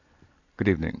Good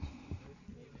evening.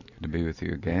 Good to be with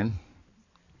you again.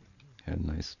 Had a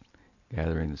nice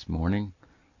gathering this morning.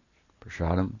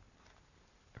 Prashadam.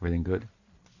 Everything good?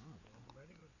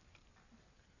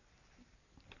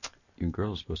 You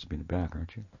girls are supposed to be in the back,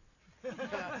 aren't you?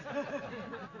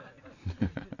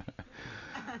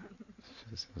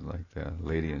 This is like the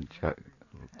lady in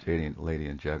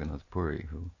Jagannath Puri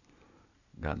who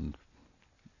gotten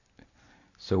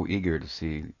so eager to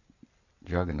see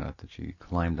Jagannath that she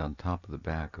climbed on top of the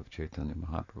back of Chaitanya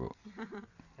Mahaprabhu.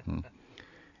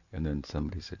 And then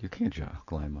somebody said, "You can't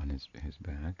climb on his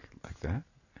back like that."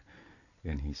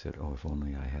 And he said, "Oh, if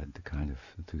only I had the kind of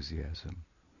enthusiasm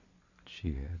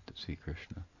she had to see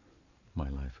Krishna, my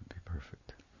life would be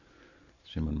perfect."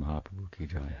 Sriman Mahaprabhu ki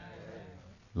jai.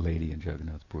 Lady in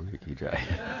Jagannath Puri ki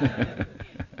jai.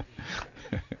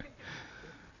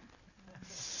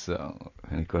 So,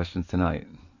 any questions tonight?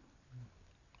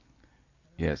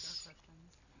 Yes.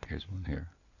 Here's one here.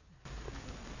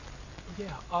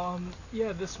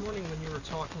 This morning when you were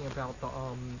talking about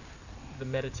the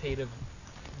meditative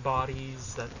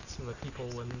bodies that some of the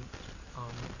people in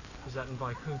was that in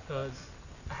Vaikuntha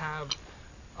have,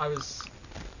 I was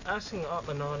asking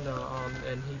Atmananda,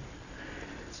 and he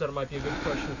said it might be a good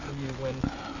question for you.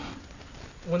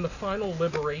 When the final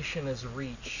liberation is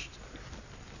reached,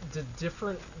 do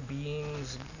different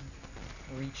beings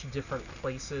reach different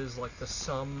places? Like, the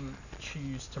some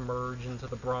choose to merge into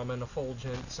the Brahman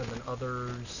effulgence, and then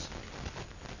others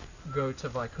go to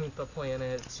Vaikuntha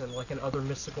planets, and like in other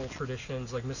mystical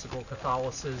traditions, like mystical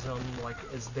Catholicism, like,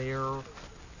 is their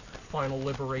final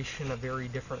liberation a very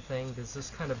different thing? Does this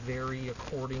kind of vary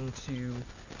according to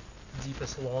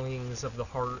deepest longings of the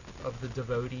heart of the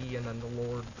devotee, and then the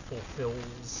Lord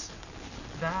fulfills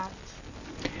that?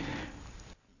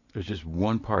 There's just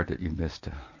one part that you missed,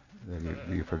 that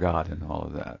you forgot in all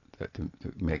of that to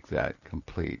make that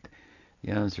complete. The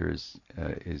answer is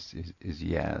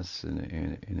yes,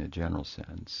 in a general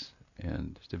sense,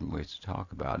 and there's different ways to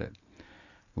talk about it.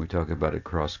 When we talk about it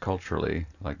cross-culturally,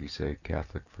 like you say,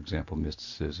 Catholic, for example,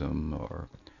 mysticism, or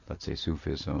let's say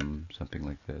Sufism, something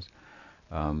like this,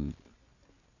 and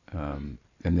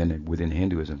then within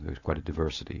Hinduism, there's quite a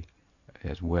diversity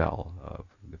as well of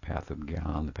the path of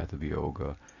Gyan, the path of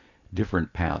Yoga,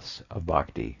 different paths of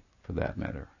bhakti, for that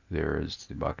matter. There is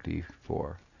the bhakti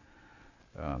for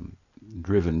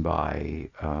driven by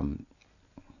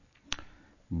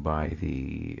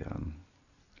the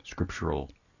scriptural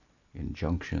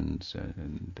injunctions,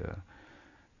 and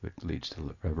it leads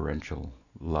to reverential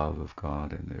love of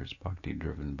God. And there's bhakti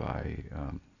driven by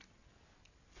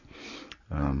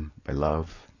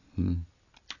love.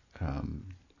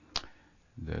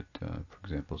 That, for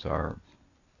example, is our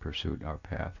pursuit, our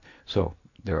path. So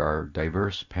there are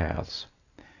diverse paths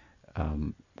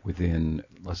within,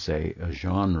 let's say, a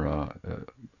genre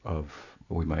of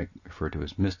what we might refer to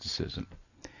as mysticism,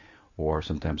 or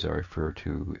sometimes I refer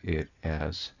to it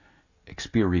as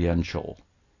experiential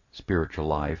spiritual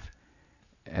life,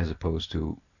 as opposed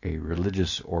to a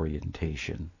religious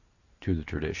orientation to the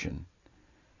tradition.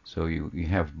 So you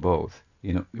have both,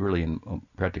 really in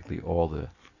practically all the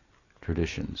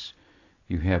traditions.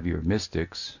 You have your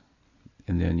mystics,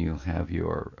 and then you have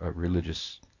your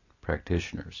religious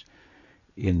practitioners.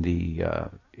 In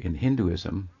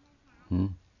Hinduism,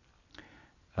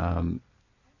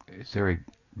 it's very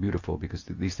beautiful because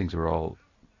these things are all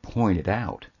pointed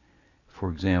out. For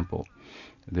example,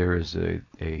 there is a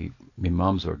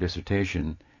mimamsa, or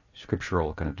dissertation,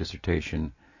 scriptural kind of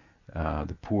dissertation,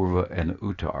 the Purva and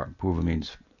Uttar. Purva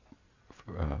means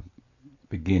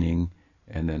beginning,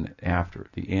 and then after,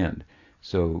 the end.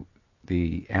 So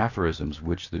the aphorisms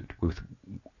which the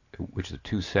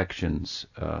two sections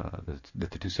that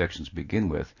the two sections begin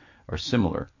with are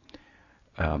similar.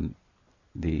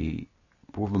 The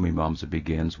Purva Mimamsa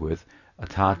begins with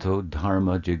Atato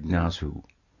Dharma Jignasu,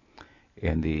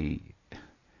 and the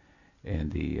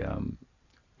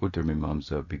Uttar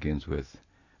Mimamsa begins with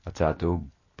Atato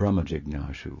Brahma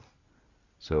Jignasu.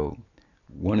 So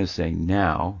one is saying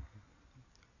now,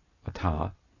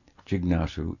 Ata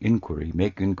Jignasu, inquiry,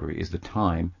 make inquiry, is the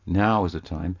time. Now is the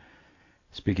time.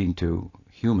 Speaking to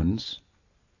humans,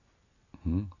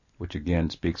 which again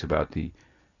speaks about the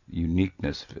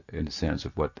uniqueness, in a sense,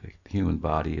 of what the human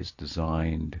body is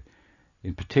designed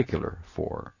in particular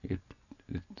for. It's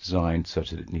designed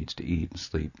such that it needs to eat and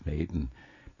sleep, mate, and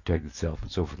protect itself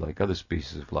and so forth, like other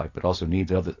species of life, but also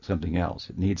needs something else.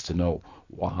 It needs to know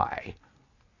why.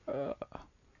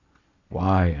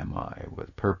 Why am I?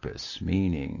 With purpose,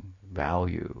 meaning,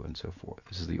 value, and so forth.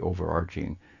 This is the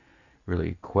overarching,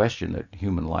 really, question that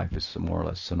human life is more or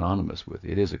less synonymous with.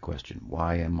 It is a question.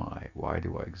 Why am I? Why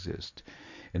do I exist?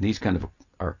 And these kind of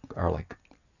are like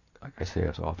I say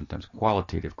oftentimes,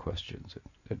 qualitative questions.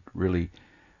 That really,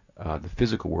 the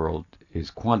physical world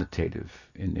is quantitative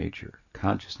in nature.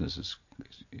 Consciousness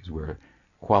is where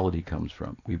quality comes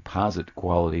from. We posit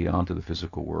quality onto the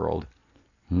physical world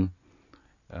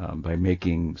by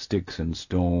making sticks and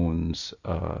stones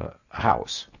a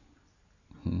house,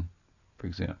 for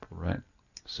example, right?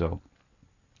 So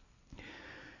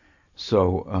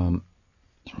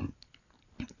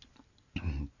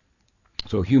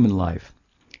human life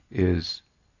is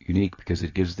unique because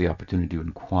it gives the opportunity to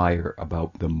inquire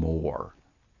about the more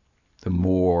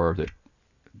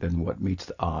than what meets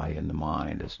the eye and the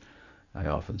mind, as I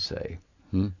often say.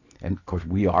 And of course,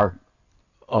 we are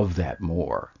of that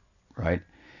more, right?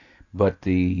 But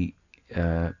the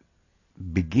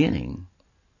beginning,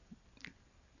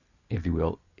 if you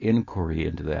will, inquiry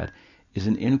into that is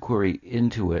an inquiry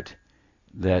into it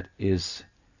that is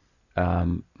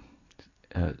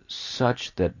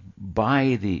such that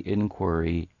by the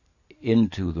inquiry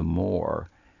into the more,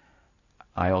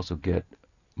 I also get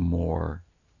more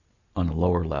on a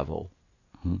lower level,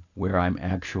 where I'm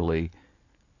actually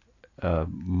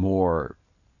more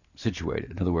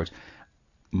situated. In other words,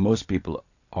 most people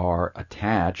are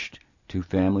attached to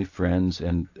family, friends,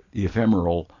 and the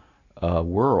ephemeral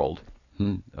world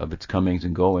of its comings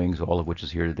and goings, all of which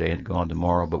is here today and gone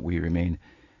tomorrow, but we remain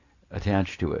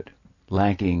attached to it,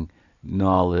 lacking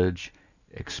knowledge,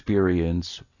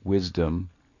 experience, wisdom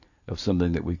of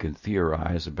something that we can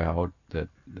theorize about, that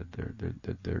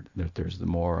there's the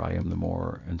more, I am the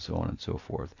more, and so on and so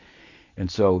forth. And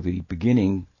so the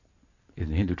beginning in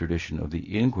the Hindu tradition of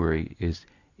the inquiry is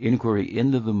inquiry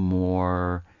into the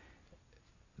more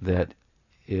that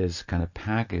is kind of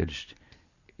packaged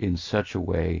in such a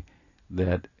way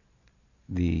that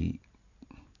the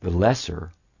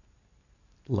lesser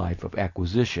life of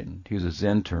acquisition, to use a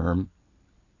Zen term,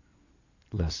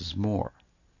 less is more,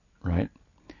 right?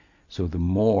 So the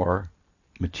more,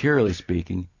 materially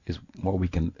speaking, is more we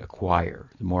can acquire.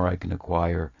 The more I can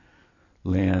acquire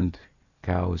land,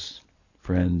 cows,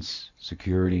 friends,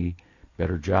 security,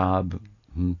 better job,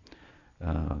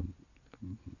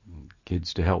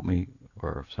 kids to help me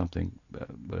or something,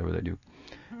 whatever they do.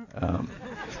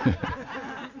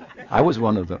 I was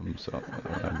one of them, so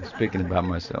I'm speaking about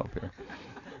myself here.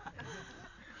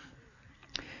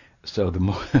 So the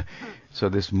more, so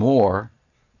this more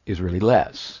is really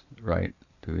less, right?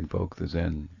 To invoke the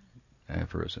Zen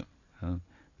aphorism,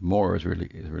 more is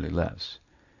really less.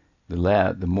 The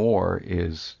more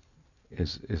is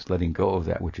letting go of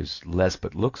that which is less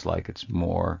but looks like it's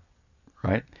more,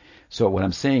 right? So what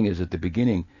I'm saying is at the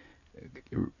beginning,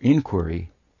 inquiry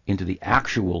into the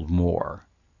actual more.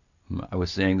 I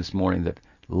was saying this morning that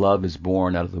love is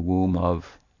born out of the womb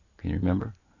of, can you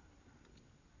remember?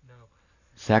 No.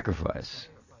 Sacrifice.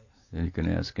 And you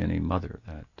can ask any mother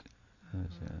that.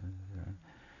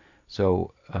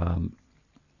 So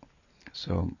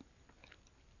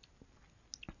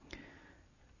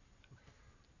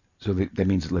that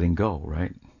means letting go,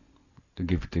 right? To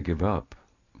give up.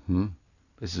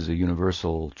 This is a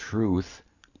universal truth.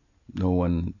 No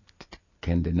one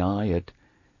can deny it,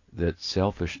 that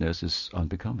selfishness is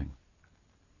unbecoming.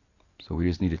 So we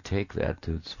just need to take that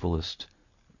to its fullest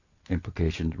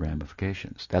implications,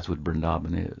 ramifications. That's what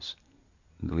Vrindavan is.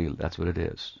 That's what it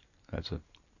is. That's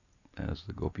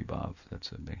the Gopi Bhav.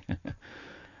 That's a big.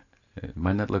 It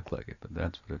might not look like it, but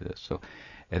that's what it is. So,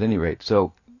 at any rate,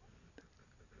 so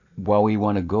while we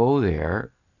want to go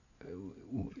there,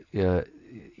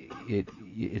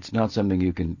 it's not something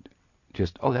you can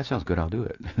just, oh, that sounds good, I'll do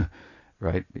it,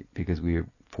 right? Because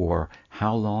for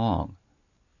how long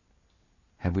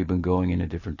have we been going in a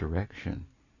different direction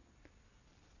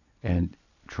and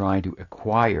trying to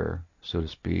acquire, so to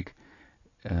speak,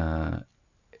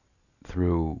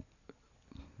 through,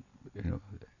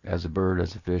 as a bird,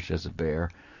 as a fish, as a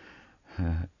bear,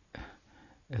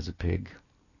 as a pig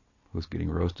who's getting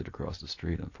roasted across the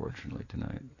street, unfortunately,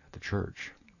 tonight at the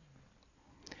church.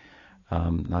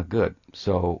 Not good.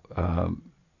 So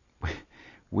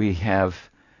we have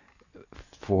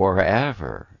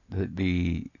forever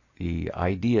the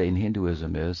idea in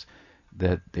Hinduism is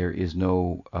that there is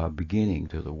no beginning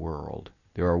to the world.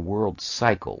 There are world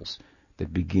cycles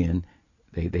that begin.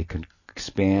 They can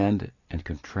expand and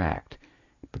contract,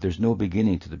 but there's no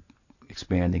beginning to the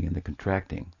expanding and the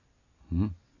contracting.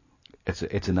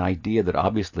 It's an idea that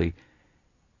obviously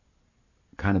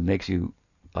kind of makes you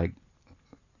like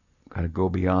kind of go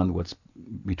beyond what's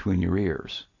between your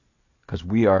ears, because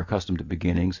we are accustomed to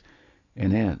beginnings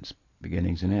and ends.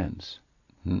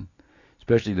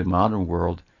 Especially the modern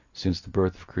world since the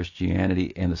birth of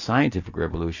Christianity and the scientific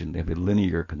revolution, a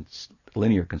linear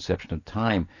conception of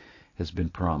time has been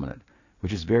prominent,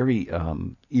 which is very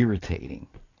irritating.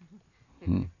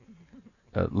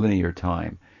 Linear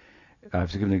time.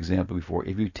 I've given an example before.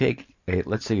 If you take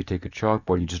let's say you take a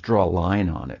chalkboard and you just draw a line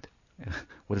on it,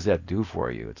 what does that do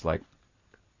for you? It's like,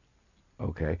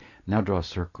 okay, now draw a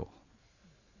circle.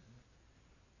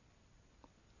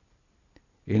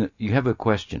 You have a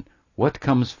question. What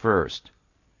comes first,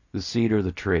 the seed or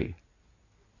the tree?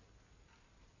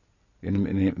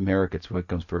 In America, it's what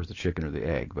comes first, the chicken or the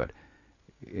egg. But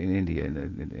in India, in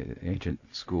the ancient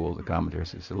school, the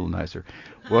commentaries, it's a little nicer.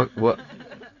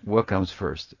 What comes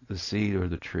first, the seed or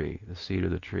the tree? The seed or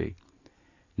the tree?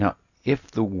 Now,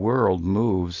 if the world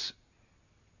moves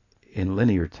in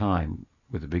linear time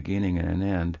with a beginning and an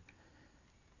end,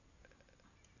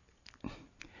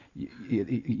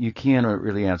 you can't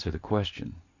really answer the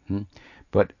question.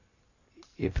 But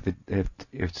if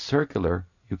it's circular,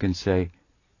 you can say,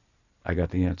 I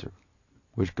got the answer.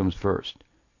 Which comes first,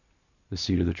 the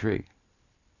seed or the tree?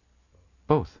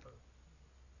 Both.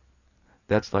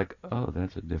 That's like, oh,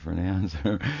 that's a different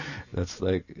answer. That's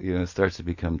like, it starts to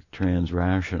become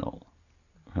trans-rational,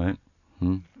 right?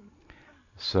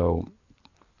 So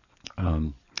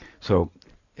at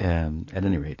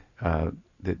any rate,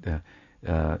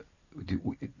 the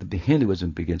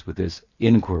Hinduism begins with this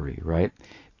inquiry, right?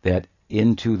 That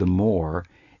into the more,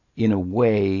 in a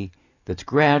way that's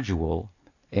gradual,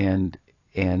 and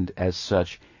as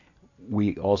such,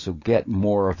 we also get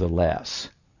more of the less.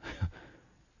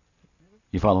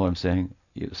 You follow what I'm saying?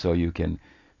 So you can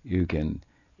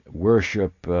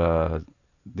worship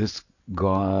this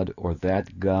god or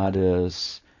that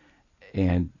goddess,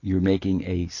 and you're making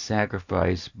a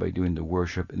sacrifice by doing the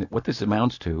worship. And what this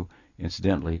amounts to,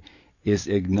 incidentally, is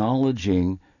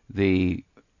acknowledging the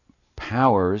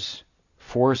powers,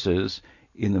 forces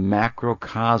in the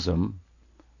macrocosm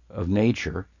of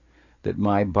nature that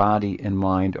my body and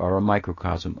mind are a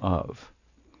microcosm of.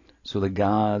 So the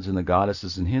gods and the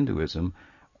goddesses in Hinduism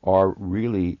are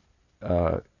really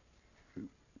kind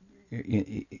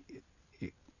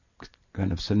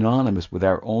of synonymous with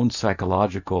our own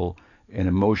psychological and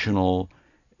emotional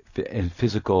and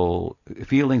physical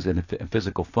feelings and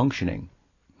physical functioning.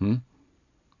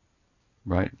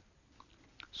 Right?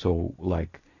 So,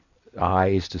 like,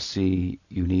 eyes to see,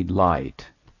 you need light.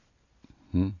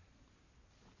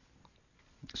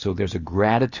 So there's a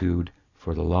gratitude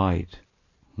for the light,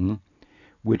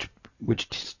 which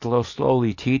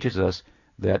slowly teaches us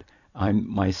that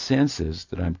my senses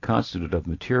that I'm constituted of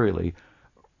materially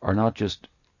are not just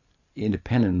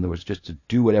independent. In other words, just to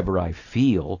do whatever I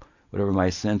feel, whatever my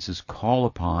senses call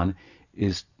upon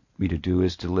is me to do,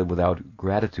 is to live without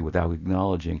gratitude, without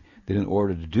acknowledging that in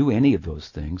order to do any of those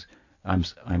things,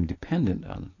 I'm dependent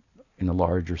on, in a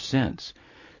larger sense.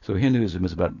 So Hinduism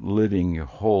is about living your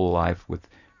whole life with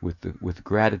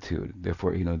gratitude.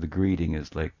 Therefore, the greeting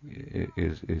is like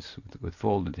is with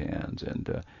folded hands, and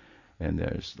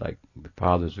there's like the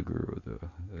father's a guru,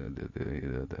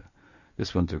 the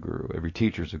this one's a guru, every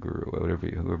teacher's a guru,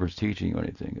 whoever's teaching you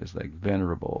anything is like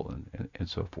venerable, and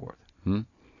so forth.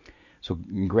 So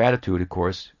gratitude, of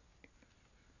course,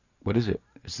 what is it?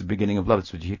 It's the beginning of love.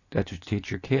 That's what you teach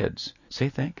your kids. Say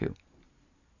thank you.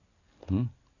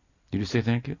 Did you say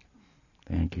thank you?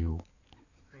 Thank you.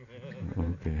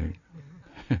 Okay.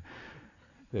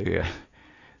 Yeah.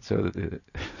 So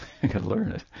I got to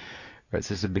learn it. Right.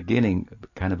 So it's a beginning,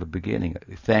 kind of a beginning.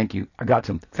 Thank you. I got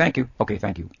some. Thank you. Okay.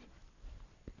 Thank you.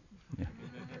 Yeah.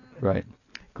 Right.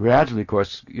 Gradually, of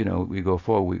course, we go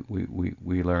forward.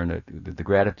 We learn that the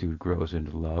gratitude grows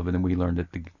into love, and then we learn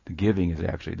that the giving is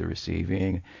actually the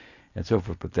receiving, and so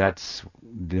forth. But that's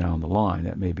down the line.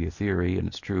 That may be a theory, and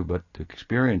it's true, but to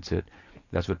experience it,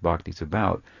 that's what bhakti's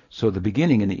about. So the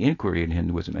beginning and the inquiry in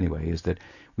Hinduism, anyway, is that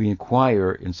we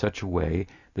inquire in such a way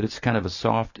that it's kind of a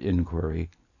soft inquiry,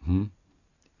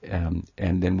 and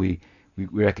then we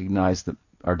recognize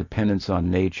our dependence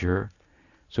on nature.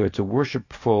 So it's a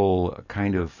worshipful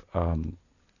kind of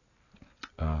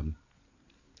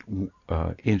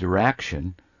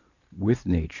interaction with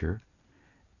nature,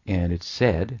 and it's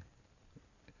said,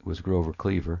 it was Grover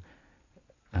Cleaver,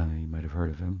 you might have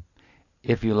heard of him,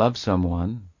 if you love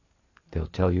someone, they'll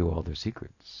tell you all their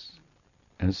secrets.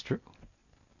 And it's true.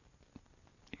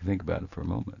 You can think about it for a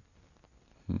moment.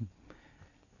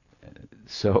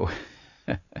 So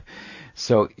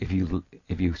if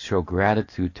you show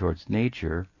gratitude towards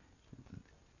nature,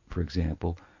 for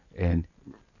example, and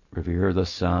revere the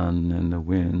sun and the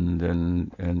wind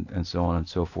and so on and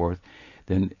so forth,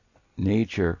 then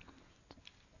nature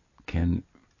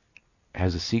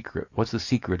has a secret. What's the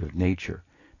secret of nature?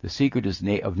 The secret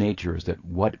of nature is that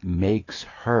what makes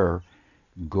her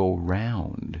go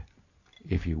round,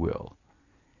 if you will,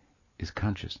 is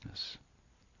consciousness.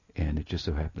 And it just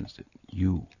so happens that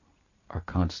you are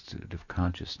constituted of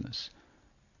consciousness,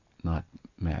 not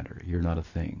matter. You're not a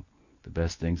thing. The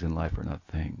best things in life are not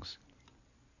things.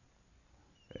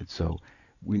 And so,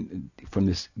 from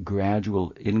this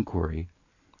gradual inquiry,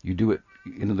 you do it.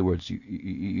 In other words,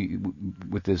 you,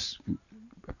 with this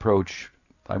approach,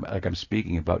 like I'm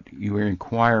speaking about, you are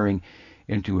inquiring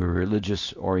into a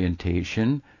religious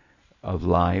orientation of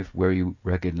life where you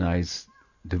recognize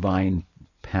divine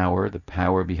power, the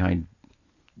power behind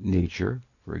nature,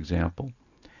 for example,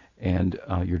 and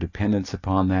your dependence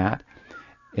upon that,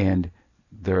 and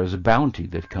there is a bounty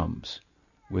that comes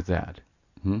with that.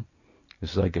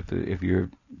 It's like if your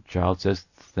child says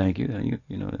thank you, then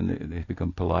and they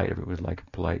become polite. Everyone's like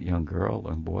a polite young girl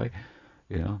and boy,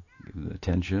 give them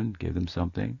attention, give them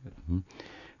something.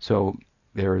 So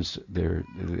there's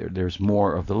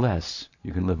more of the less.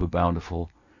 You can live a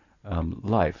bountiful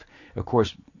life. Of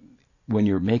course, when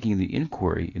you're making the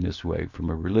inquiry in this way from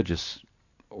a religious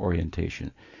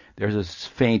orientation, there's a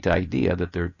faint idea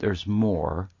that there's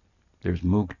more. There's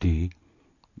mukti.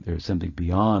 There's something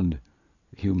beyond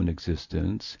human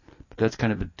existence. But that's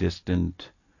kind of a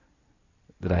distant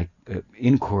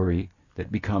inquiry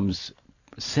that becomes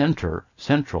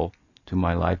central to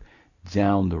my life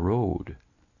down the road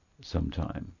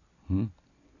sometime.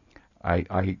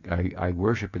 I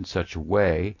worship in such a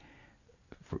way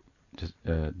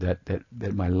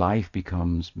that my life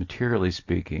becomes, materially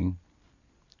speaking,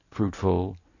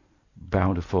 fruitful,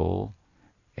 bountiful,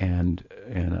 and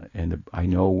I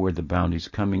know where the bounty's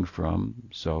coming from.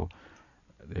 So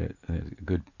a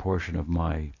good portion of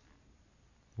my,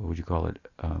 what would you call it?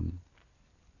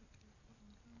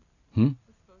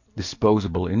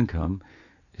 Disposable income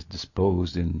is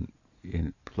disposed in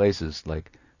places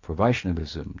like for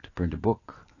Vaishnavism, to print a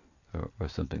book or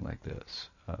something like this,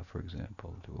 for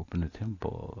example, to open a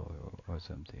temple or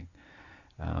something.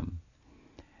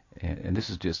 And this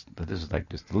is like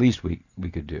just the least we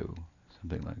could do,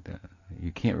 something like that.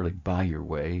 You can't really buy your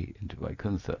way into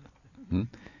Vaikuntha,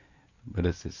 but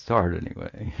it's hard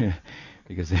anyway,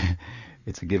 because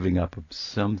it's a giving up of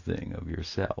something of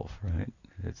yourself, right?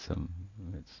 It's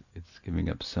giving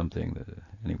up something that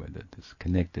is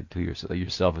connected to yourself.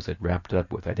 Yourself is wrapped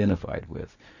up with, identified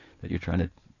with, that you're trying to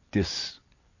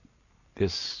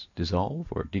dissolve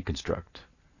or deconstruct.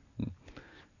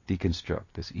 Deconstruct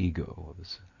this ego,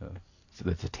 so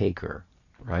that's a taker,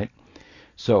 right?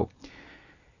 So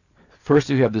first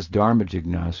you have this Dharma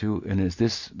Jignasu, and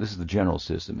this is the general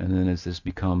system, and then as this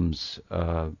becomes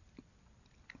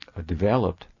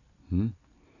developed,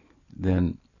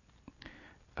 then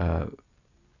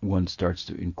one starts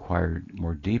to inquire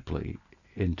more deeply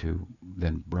into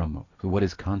then Brahma. So what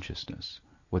is consciousness?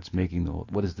 What's making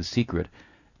what is the secret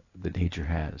that nature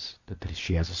has? That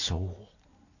she has a soul,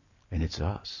 and it's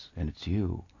us, and it's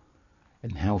you.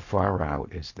 And how far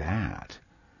out is that?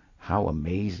 How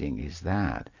amazing is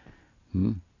that?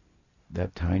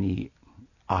 That tiny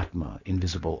Atma,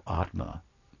 invisible Atma.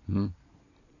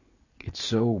 It's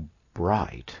so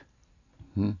bright,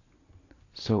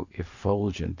 so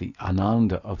effulgent. The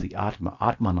Ananda of the Atma,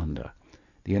 Atmananda,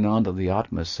 the Ananda of the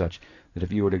Atma is such that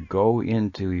if you were to go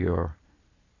into your,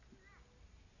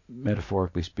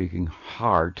 metaphorically speaking,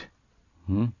 heart,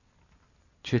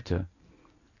 chitta,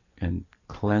 and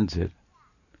cleanse it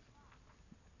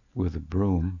with a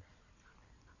broom,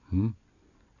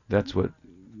 that's what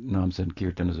Nam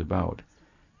Sankirtan is about.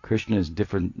 Krishna is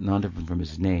not different from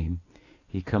his name.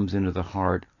 He comes into the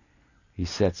heart, he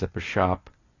sets up a shop,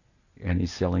 and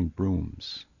he's selling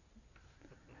brooms.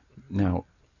 Now,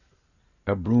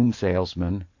 a broom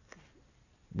salesman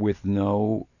with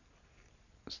no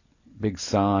big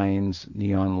signs,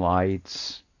 neon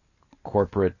lights,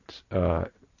 corporate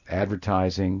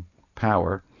advertising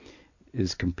power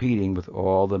is competing with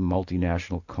all the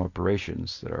multinational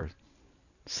corporations that are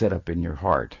set up in your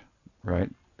heart, right?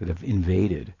 That have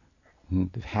invaded,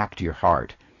 that hacked your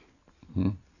heart,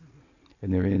 and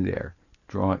they're in there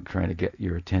trying to get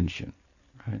your attention,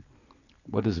 right?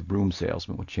 What does a broom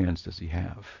salesman, what chance does he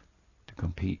have to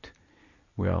compete?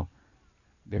 Well,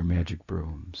 they're magic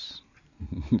brooms.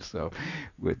 So,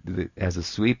 as a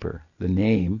sweeper, the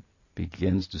name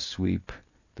begins to sweep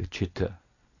the chitta,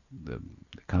 the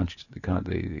conscious, the kind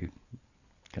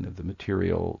of the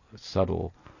material,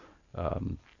 subtle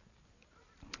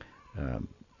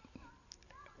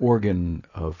organ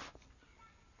of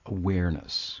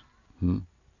awareness.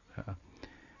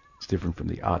 It's different from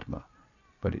the Atma,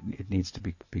 but it needs to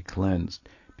be cleansed,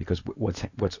 because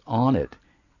what's on it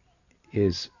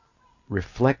is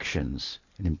reflections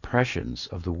and impressions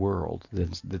of the world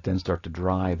that then start to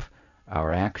drive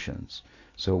our actions.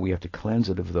 So we have to cleanse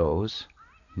it of those.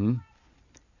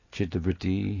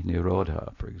 Chittavritti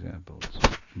Nirodha, for example.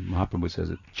 Mahaprabhu says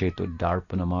it, Cheto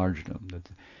Darpana Marjanam. That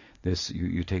this,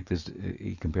 you take this,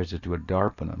 he compares it to a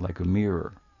darpana, like a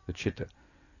mirror, the chitta.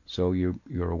 So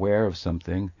you're aware of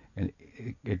something, and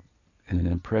and an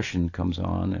impression comes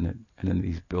on, and then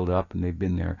these build up, and they've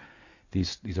been there.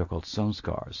 These are called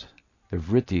samskars. The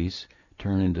vrittis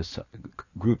turn into,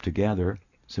 group together,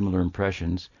 similar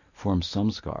impressions, form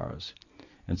samskars.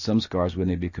 And samskars, when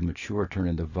they become mature, turn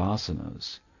into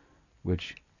vasanas,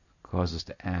 which cause us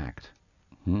to act.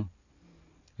 And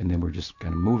then we're just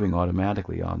kind of moving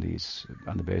automatically on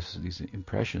the basis of these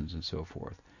impressions and so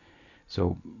forth.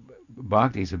 So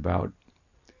bhakti is about,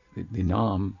 the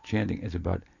nam, chanting, is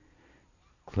about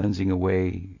cleansing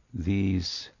away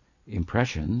these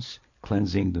impressions,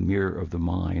 cleansing the mirror of the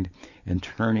mind, and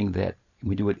turning that.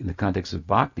 We do it in the context of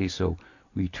bhakti, so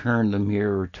we turn the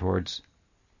mirror towards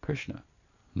Krishna.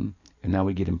 And now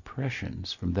we get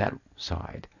impressions from that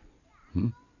side.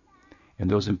 And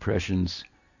those impressions,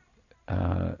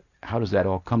 how does that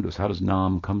all come to us? How does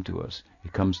nam come to us?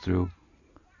 It comes through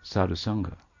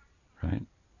sadhusanga, right?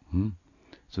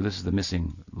 So this is the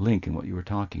missing link in what you were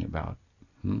talking about.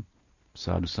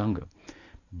 Sadhusanga.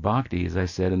 Bhakti, as I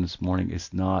said in this morning,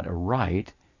 is not a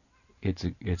right. It's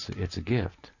a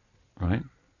gift, right?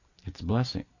 It's a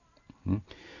blessing.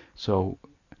 So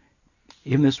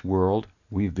in this world,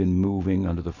 we've been moving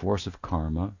under the force of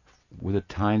karma with a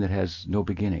time that has no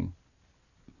beginning.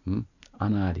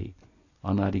 Anadi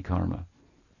karma.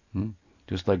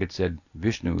 Just like it said,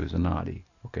 Vishnu is anadi.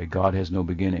 Okay, God has no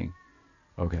beginning.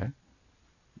 Okay,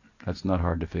 that's not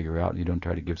hard to figure out. You don't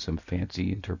try to give some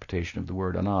fancy interpretation of the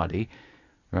word anadi,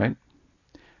 right?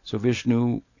 So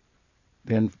Vishnu,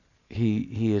 then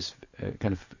he is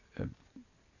kind of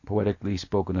poetically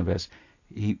spoken of as,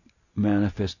 he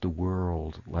manifests the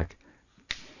world like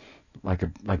an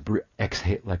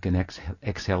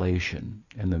exhalation,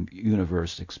 and the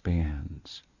universe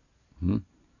expands.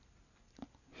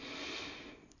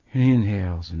 He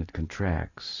inhales and it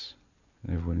contracts.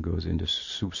 And everyone goes into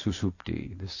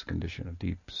susupti, this condition of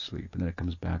deep sleep, and then it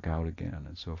comes back out again,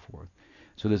 and so forth.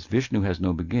 So this Vishnu has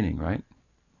no beginning, right?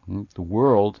 The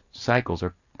world cycles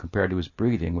are compared to his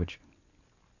breathing, which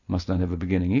must not have a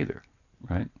beginning either,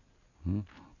 right?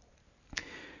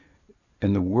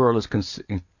 And the world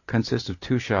consists of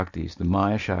two Shaktis, the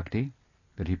Maya Shakti,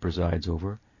 that he presides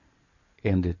over,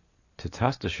 and the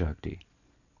Tatastha Shakti,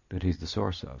 that he's the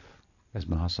source of, as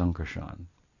Mahasankarshan.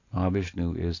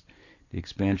 Mahavishnu is the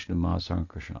expansion of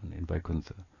Mahasankarshan in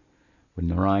Vaikuntha. When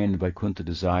Narayan in Vaikuntha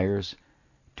desires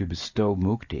to bestow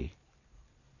mukti,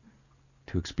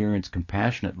 to experience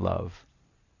compassionate love,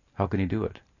 how can he do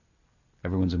it?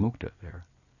 Everyone's a mukta there.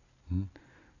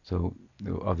 So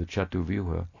of the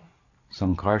Chatuvyuha,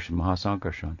 Sankarshan,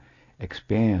 Mahasankarshan,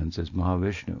 expands as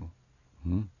Mahavishnu,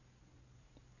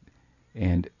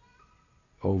 and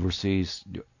oversees,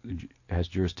 has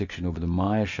jurisdiction over the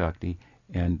Maya Shakti,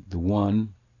 and the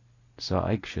one,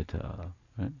 Saikshata,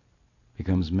 right,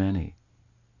 becomes many.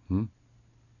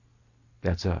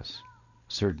 That's us.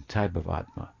 A certain type of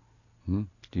Atma.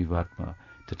 Jivatma.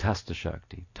 Tatastha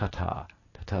Shakti.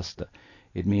 Tatastha.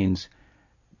 It means,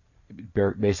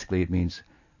 basically it means,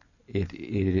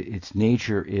 its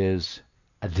nature is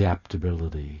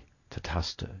adaptability.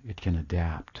 Tatastha. It can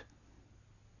adapt.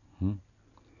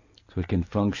 So it can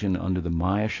function under the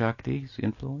Maya Shakti's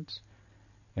influence,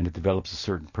 and it develops a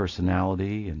certain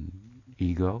personality and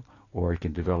ego, or it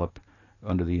can develop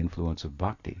under the influence of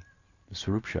bhakti, the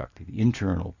Swarup Shakti, the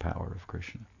internal power of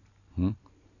Krishna. Then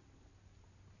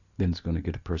it's going to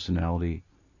get a personality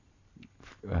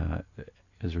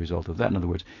as a result of that. In other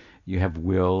words, you have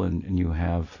will and you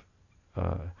have,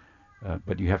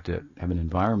 but you have to have an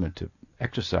environment to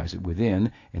exercise it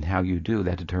within, and how you do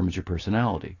that determines your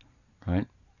personality, right?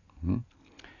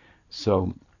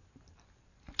 So,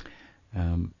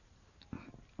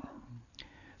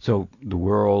 so the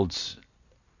worlds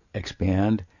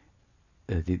expand,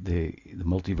 the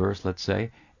multiverse, let's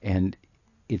say, and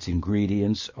its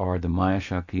ingredients are the Maya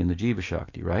Shakti and the Jiva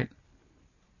Shakti, right?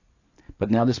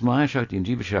 But now this Maya Shakti and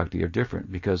Jiva Shakti are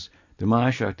different, because the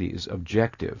Maya Shakti is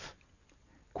objective,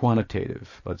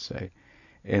 quantitative, let's say,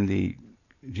 and the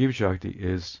Jiva Shakti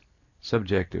is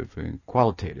subjective and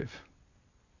qualitative.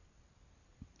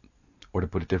 Or to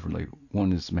put it differently,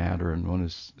 one is matter and one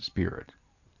is spirit,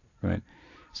 right?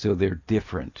 So they're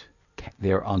different.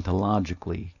 They're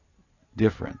ontologically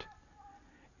different,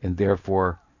 and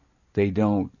therefore they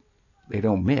don't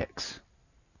mix,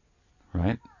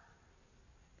 right?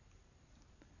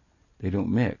 They don't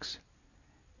mix.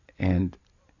 And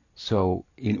so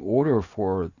in order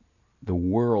for the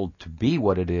world to be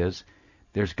what it is,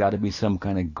 there's got to be some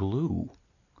kind of glue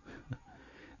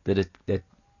that it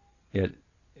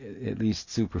at least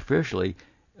superficially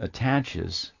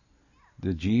attaches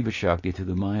the Jiva Shakti to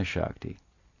the Maya Shakti.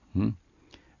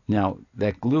 Now,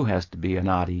 that glue has to be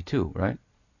anadi too, right?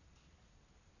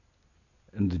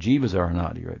 And the Jivas are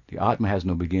anadi, right? The Atma has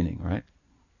no beginning, right?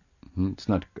 It's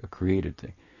not a created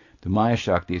thing. The Maya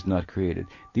Shakti is not created.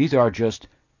 These are just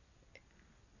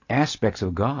aspects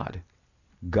of God.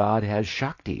 God has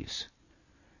Shaktis.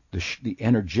 The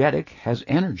energetic has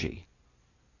energy.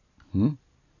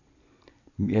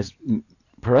 Yes,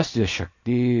 Parasya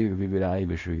Shakti Vividai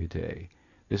Vishriyate.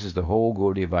 This is the whole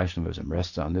Gaudiya Vaishnavism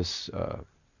rests on this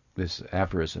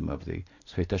aphorism of the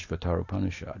Svetashvatara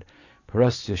Upanishad.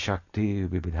 Parasya Shakti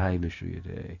Vividai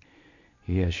Vishriyate.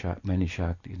 He has many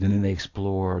Shaktis. And then they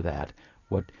explore that.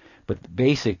 But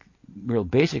the real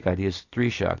basic idea is three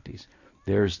Shaktis.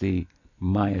 There's the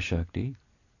Maya Shakti,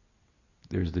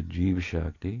 there's the Jiva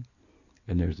Shakti,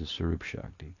 and there's the Sarup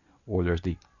Shakti. Or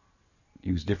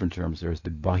use different terms, there's the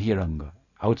Bahiranga,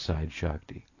 outside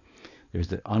Shakti. There's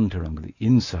the Antaranga, the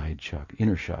inside Shakti,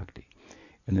 inner Shakti.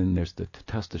 And then there's the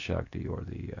Tatastha Shakti, or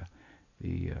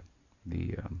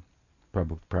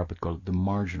Prabhupada called it the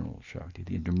marginal Shakti,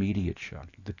 the intermediate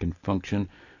Shakti, that can function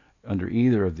under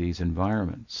either of these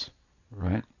environments,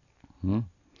 right? The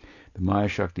Maya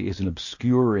Shakti is an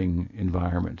obscuring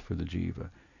environment for the Jiva,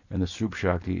 and the Srup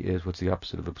Shakti is, what's the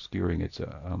opposite of obscuring? It's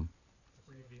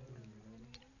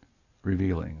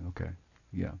revealing. Okay,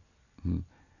 yeah,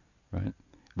 right.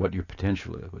 What your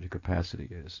potential is, what your capacity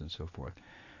is, and so forth.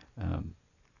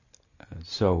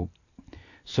 So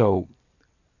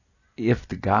if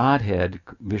the Godhead,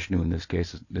 Vishnu in this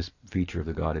case, this feature of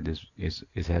the Godhead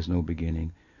has no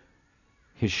beginning,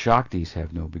 his Shaktis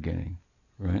have no beginning,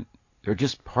 right? They're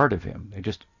just part of him. They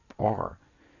just are.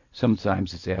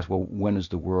 Sometimes it's asked, well, when is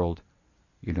the world,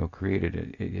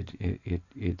 created?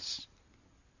 It's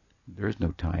there is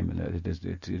no time in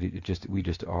it. We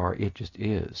just are. It just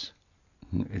is.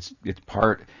 It's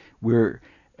part. We're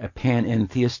a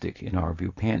panentheistic in our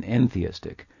view.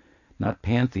 Panentheistic, not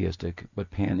pantheistic,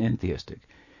 but panentheistic.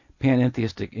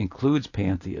 Panentheistic includes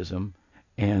pantheism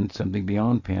and something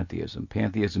beyond pantheism.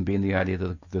 Pantheism being the idea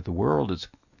that the world is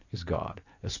God,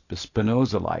 a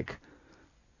Spinoza-like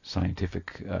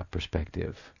scientific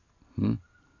perspective.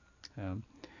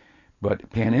 But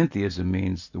panentheism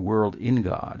means the world in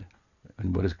God.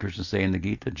 And what does Krishna say in the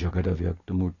Gita?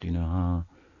 Jagadavyaktamurtinaha.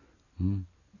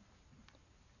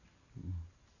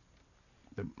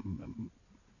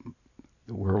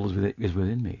 The world is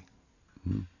within me.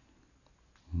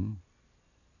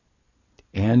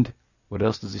 And what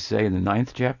else does he say in the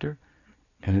 9th chapter?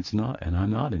 And it's not, and I'm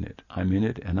not in it. I'm in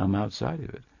it, and I'm outside of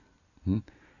it.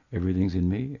 Everything's in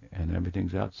me, and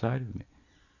everything's outside of me.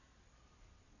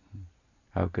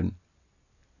 How can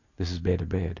this is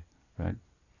bed, right?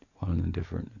 One and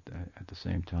different at the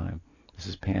same time. This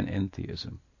is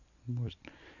panentheism.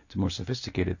 It's a more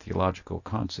sophisticated theological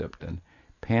concept than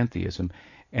pantheism,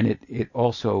 and it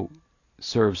also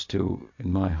serves to,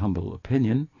 in my humble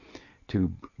opinion,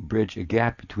 to bridge a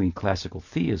gap between classical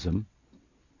theism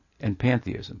and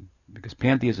pantheism, because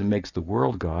pantheism makes the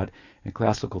world God, and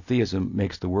classical theism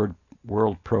makes the world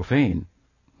profane,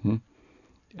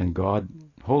 and God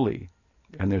holy.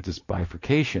 And there's this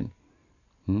bifurcation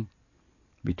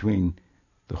between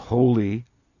the holy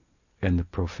and the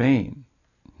profane.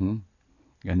 And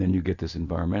then you get this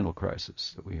environmental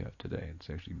crisis that we have today. It's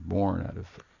actually born out of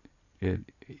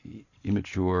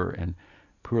immature and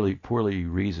poorly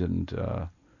reasoned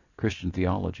Christian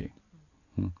theology,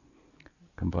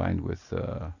 combined with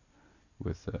the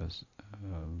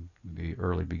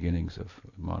early beginnings of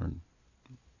modern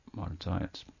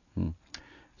science.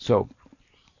 So,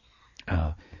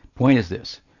 point is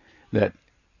this: that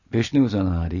Vishnu is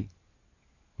anadi,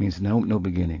 means no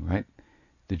beginning, right?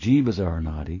 The jivas are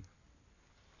anadi.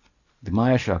 The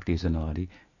Maya Shakti is anadi.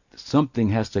 Something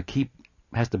has to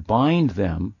bind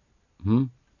them,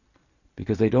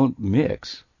 because they don't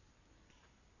mix,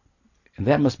 and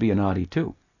that must be anadi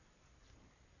too.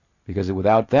 Because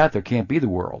without that, there can't be the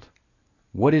world.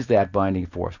 What is that binding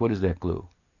force? What is that glue?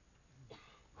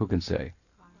 Who can say?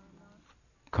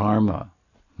 Karma.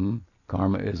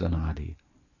 Karma is anadi.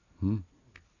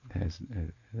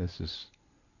 This is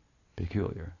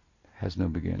peculiar. Has no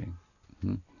beginning.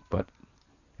 But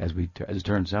as it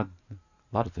turns out, a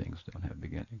lot of things don't have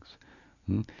beginnings.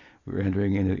 We're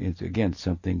entering into again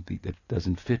something that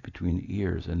doesn't fit between the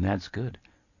ears, and that's good.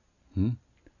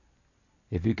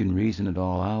 If you can reason it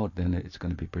all out, then it's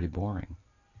going to be pretty boring.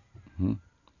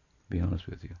 be honest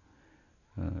with you.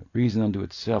 Reason unto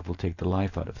itself will take the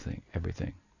life out of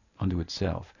everything, unto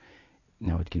itself.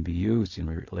 Now it can be used in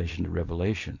relation to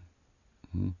revelation.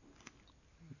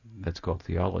 That's called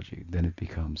theology. Then it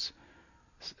becomes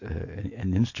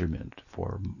an instrument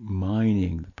for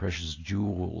mining the precious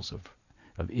jewels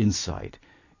of insight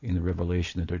in the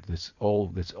revelation that's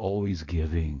always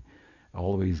giving,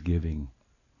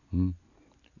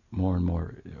 more and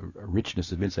more a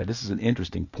richness of insight. This is an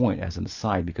interesting point as an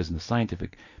aside, because in the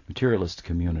scientific materialist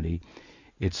community,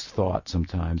 it's thought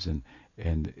sometimes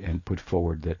and put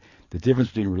forward that the difference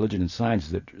between religion and science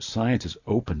is that science is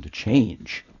open to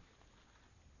change.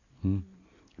 And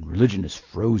religion is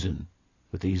frozen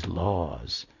with these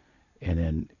laws, and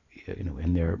then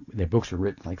and their books were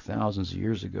written like thousands of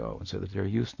years ago, and so that they're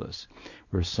useless.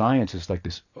 Whereas science is like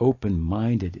this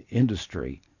open-minded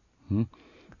industry.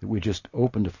 That we're just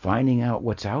open to finding out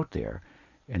what's out there.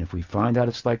 And if we find out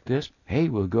it's like this, hey,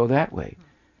 we'll go that way.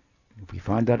 If we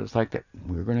find out it's like that,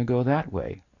 we're going to go that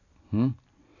way.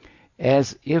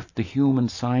 As if the human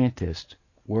scientist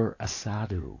were a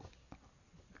sadhu.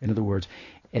 In other words,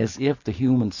 as if the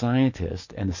human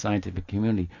scientist and the scientific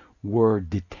community were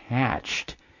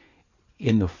detached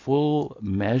in the full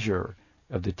measure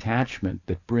of detachment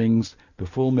that brings the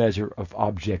full measure of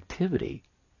objectivity.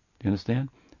 Do you understand?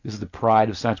 This is the pride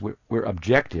of science. We're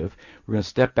objective. We're going to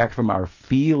step back from our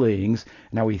feelings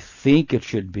and how we think it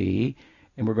should be,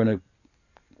 and we're going to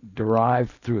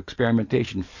derive through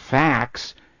experimentation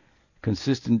facts,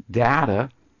 consistent data,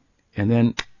 and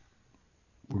then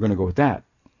we're going to go with that.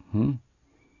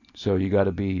 So you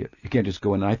can't just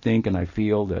go and I think and I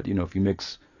feel that, if you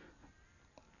mix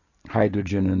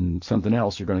hydrogen and something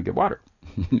else, you're going to get water.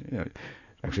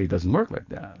 Actually, it doesn't work like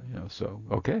that. So,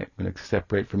 okay, I'm going to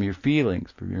separate from your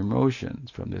feelings, from your emotions,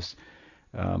 from this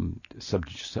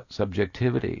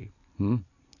subjectivity, an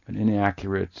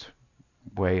inaccurate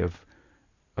way of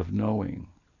knowing.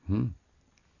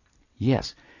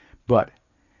 Yes, but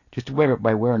just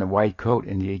by wearing a white coat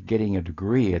and getting a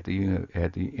degree at the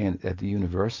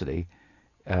university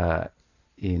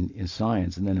in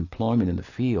science and then employment in the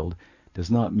field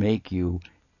does not make you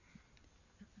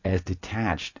as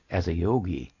detached as a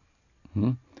yogi.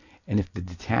 And if the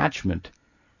detachment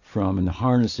from and the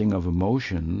harnessing of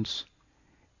emotions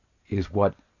is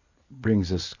what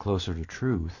brings us closer to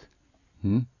truth,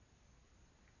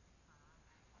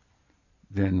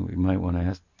 then we might want to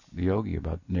ask the yogi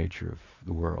about the nature of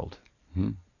the world.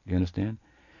 You understand?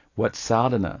 What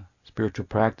sadhana, spiritual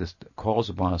practice, calls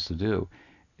upon us to do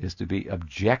is to be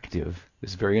objective, this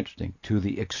is very interesting, to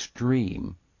the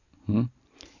extreme.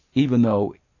 Even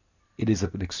though it is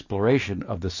an exploration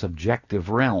of the subjective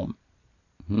realm.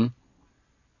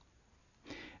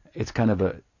 It's kind of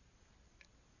a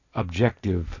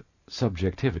objective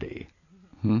subjectivity.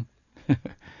 And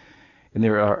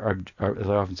there are, as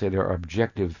I often say, there are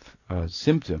objective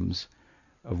symptoms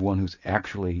of one who's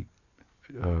actually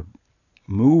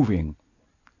moving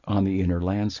on the inner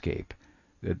landscape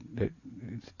that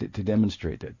to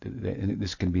demonstrate that. And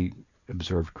this can be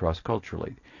observed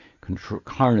cross-culturally.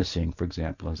 Harnessing, for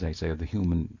example, as I say, of the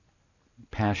human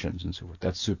passions and so forth.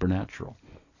 That's supernatural.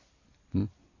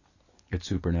 It's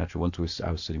supernatural. Once I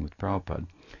was sitting with Prabhupada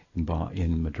in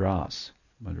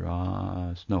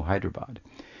Hyderabad.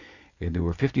 And there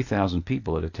were 50,000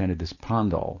 people that attended this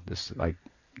pandal. This, like,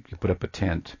 you put up a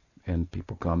tent and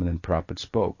people come, and then Prabhupada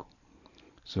spoke.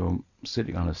 So I'm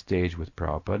sitting on a stage with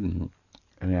Prabhupada,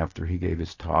 and after he gave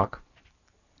his talk,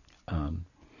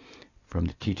 from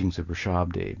the teachings of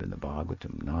Rishabdev in the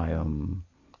Bhagavatam, Nayam,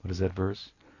 what is that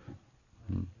verse?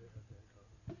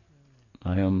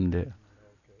 Nayam de.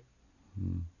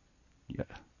 Yeah,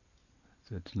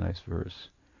 it's a nice verse.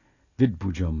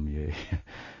 Vidbhujam ye.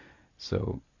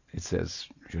 So it says,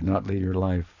 you should not lead your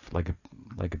life like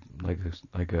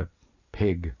a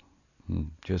pig,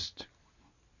 just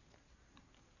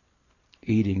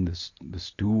eating the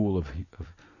stool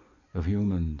of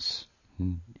humans.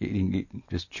 Eating,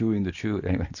 just chewing the chew.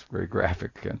 Anyway, it's very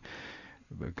graphic and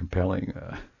compelling.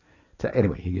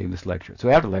 Anyway, he gave this lecture. So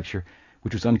after the lecture,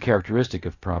 which was uncharacteristic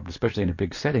of Prabhupada, especially in a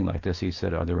big setting like this, he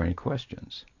said, "Are there any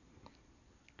questions?"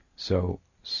 So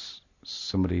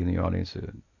somebody in the audience,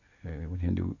 when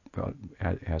Hindu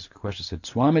asked a question, said,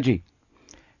 "Swamiji,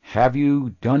 have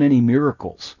you done any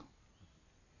miracles?"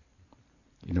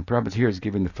 Prabhupada here is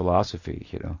giving the philosophy,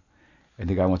 and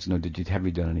the guy wants to know, have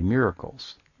you done any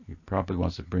miracles? He probably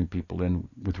wants to bring people in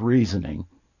with reasoning,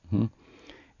 and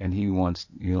he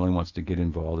only wants to get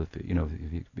involved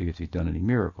if he's done any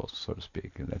miracles, so to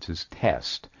speak, and that's his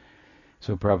test.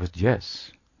 So Prabhupada said,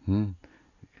 yes, and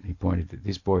he pointed that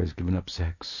this boy has given up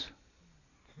sex.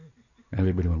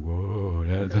 Everybody went, whoa,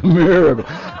 that's a miracle.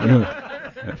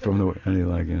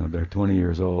 You know, they're 20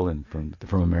 years old and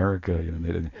from America.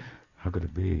 They didn't. How could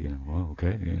it be? Well,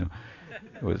 okay.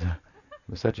 It was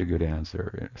such a good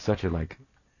answer. Such a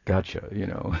gotcha.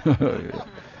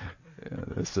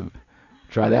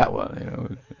 Try that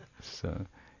one. So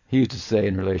he used to say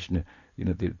in relation to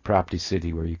the Prapti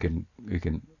City where you can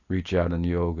reach out in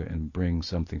yoga and bring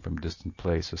something from a distant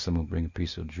place. So someone will bring a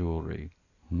piece of jewelry,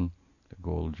 the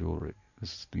gold jewelry.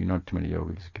 Not too many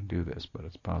yogis can do this, but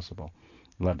it's possible.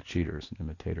 A lot of cheaters and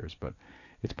imitators, but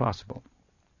it's possible.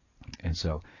 And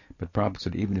so, but Prabhupada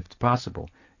said, even if it's possible,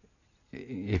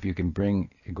 if you can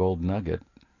bring a gold nugget,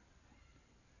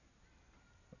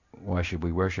 why should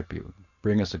we worship you?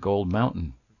 Bring us a gold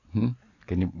mountain. If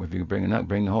you can bring a nugget,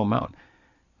 bring the whole mountain.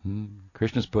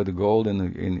 Krishna's put the gold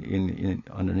in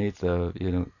underneath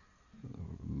the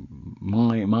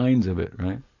mines of it,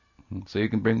 right? So you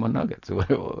can bring one nugget.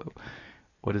 So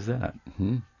what is that?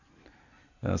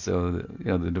 So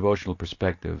the devotional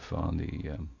perspective on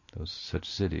those such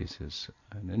cities is,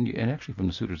 and actually from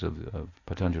the sutras of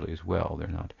Patanjali as well, they're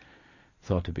not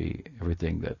thought to be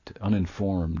everything that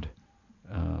uninformed,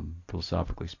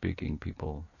 philosophically speaking,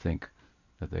 people think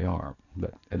that they are.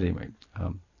 But at any rate,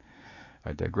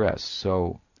 I digress.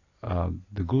 So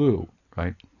the glue,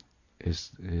 right,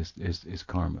 is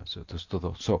karma. So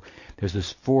there's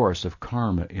this force of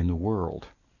karma in the world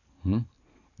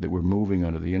that we're moving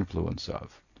under the influence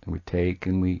of, and we take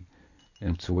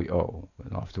and so we owe,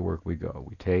 and off to work we go.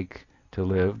 We take to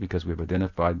live because we've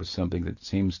identified with something that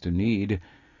seems to need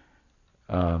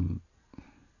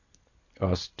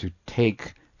us to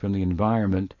take from the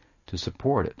environment to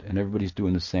support it, and everybody's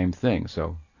doing the same thing.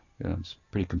 So it's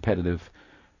a pretty competitive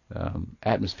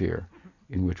atmosphere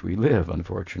in which we live,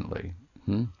 unfortunately.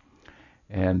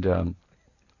 And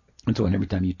so, every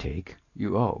time you take,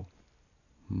 you owe.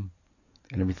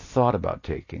 And every thought about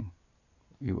taking,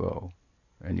 you owe.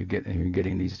 And you're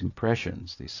getting these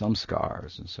impressions, these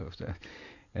samskars, and so forth.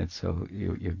 And so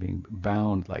you're being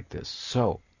bound like this.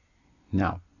 So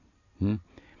now,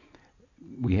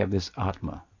 we have this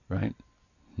atma, right?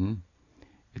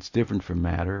 It's different from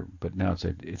matter, but now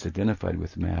it's identified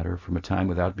with matter from a time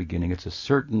without beginning. It's a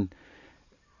certain,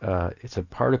 it's a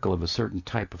particle of a certain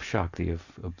type of Shakti of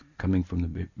coming from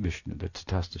the Vishnu, the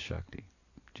Tatastha Shakti,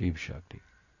 Jiva Shakti,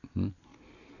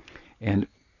 and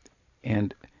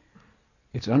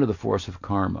it's under the force of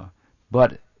karma.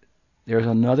 But there's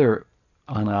another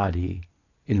anadi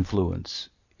influence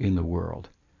in the world,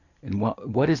 and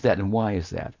what is that, and why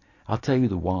is that? I'll tell you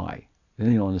the why,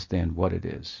 then you'll understand what it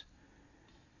is.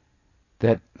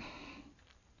 That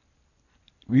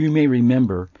you may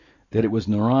remember that it was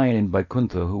Narayan in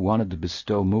Vaikuntha who wanted to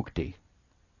bestow mukti,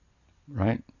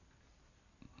 right?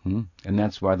 And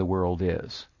that's why the world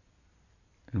is,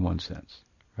 in one sense,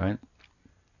 right?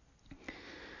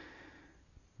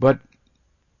 But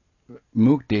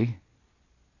mukti,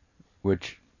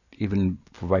 which even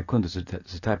for Vaikuntha is a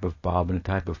type of bhav and a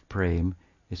type of prem,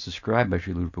 is described by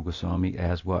Srila Rupa Goswami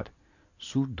as what?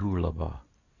 Sudurlabha.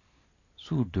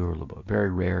 Sudurlabha, very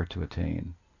rare to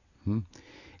attain.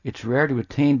 It's rare to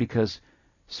attain because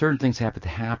certain things have to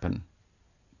happen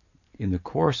in the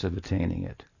course of attaining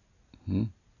it.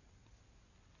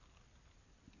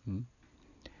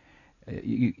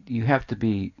 You have to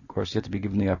be, of course, you have to be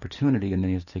given the opportunity, and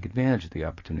then you have to take advantage of the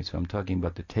opportunity. So I'm talking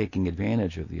about the taking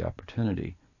advantage of the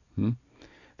opportunity.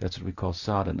 That's what we call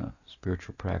sadhana,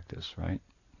 spiritual practice, right?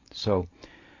 So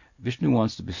Vishnu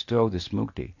wants to bestow this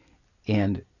mukti,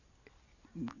 and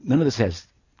none of this has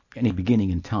any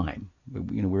beginning in time.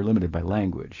 We're limited by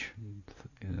language,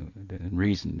 and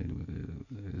reason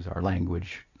is our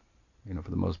language,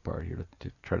 for the most part here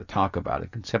to try to talk about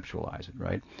it, conceptualize it,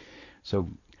 right? So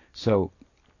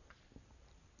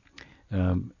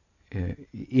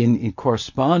in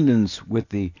correspondence with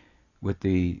the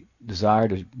desire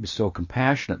to bestow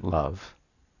compassionate love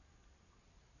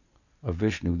of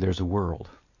Vishnu, there's a world.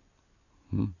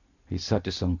 He's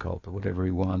Satya Sankalpa. Whatever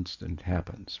he wants, then it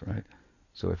happens, right?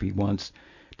 So if he wants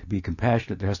to be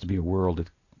compassionate, there has to be a world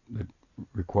that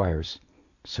requires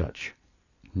such.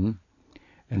 And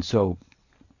so,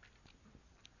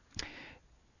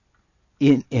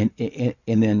 and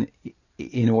then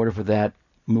in order for that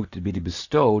mukti to be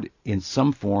bestowed in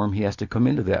some form, he has to come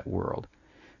into that world.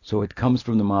 So it comes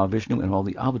from the Mahavishnu, and all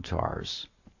the avatars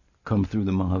come through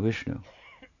the Mahavishnu.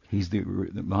 He's the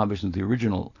Mahavishnu, the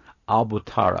original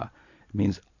avatara. It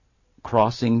means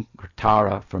crossing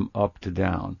Tara from up to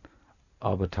down.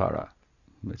 Avatara.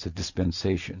 It's a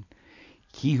dispensation.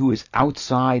 He who is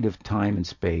outside of time and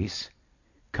space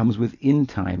comes within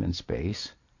time and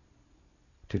space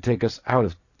to take us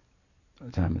out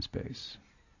time and space.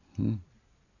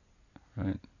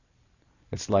 Right?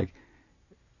 It's like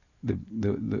the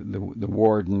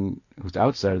warden who's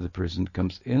outside of the prison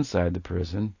comes inside the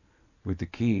prison with the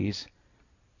keys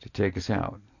to take us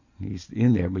out. He's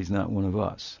in there, but he's not one of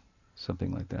us.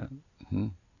 Something like that.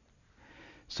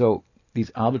 So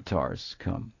these avatars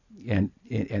come, and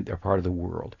they're part of the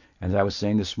world. As I was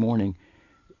saying this morning,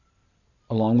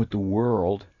 along with the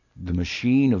world, the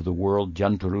machine of the world,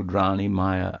 Jantarudrani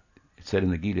Maya, it said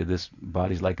in the Gita, this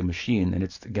body's like a machine, and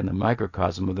it's, again, the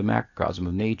microcosm of the macrocosm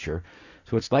of nature.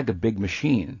 So it's like a big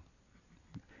machine.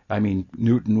 I mean,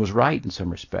 Newton was right in some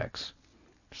respects.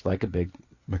 It's like a big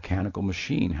mechanical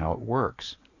machine, how it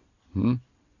works.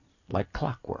 Like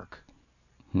clockwork.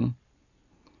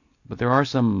 But there are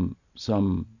some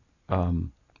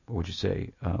what would you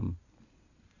say,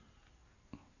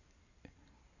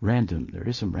 there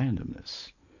is some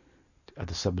randomness at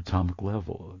the subatomic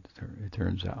level, it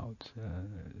turns out.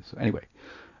 So anyway,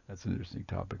 that's an interesting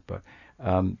topic. But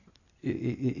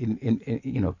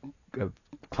in a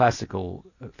classical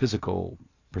physical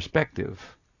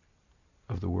perspective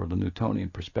of the world, a Newtonian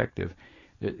perspective,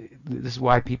 this is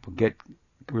why people get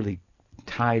really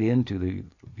tied into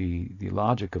the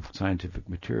logic of scientific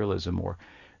materialism, or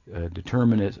a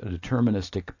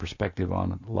deterministic perspective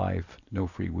on life. No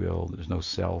free will. There's no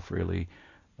self, really.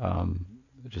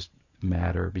 Just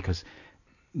matter, because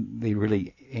they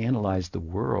really analyze the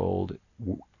world,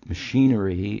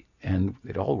 machinery, and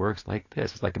it all works like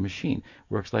this. It's like a machine.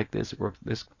 Works like this. It works.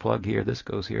 This plug here. This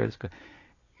goes here.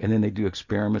 And then they do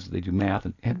experiments. They do math,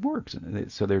 and it works.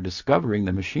 And so they're discovering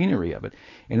the machinery of it.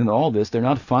 And in all this, they're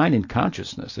not finding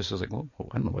consciousness. This is like, well,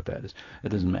 I don't know what that is. It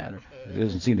doesn't matter. It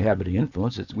doesn't seem to have any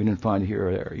influence. We didn't find it here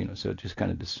or there. So it's just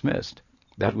kind of dismissed.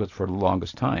 That was for the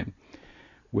longest time.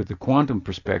 With the quantum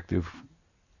perspective,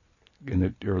 in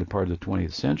the early part of the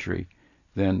 20th century,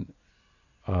 then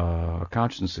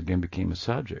consciousness again became a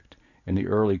subject. And the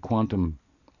early quantum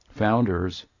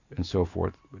founders and so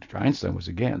forth, which Einstein was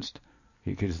against,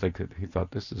 he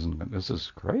thought this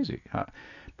is crazy.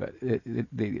 But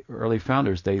the early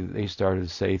founders, they started to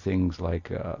say things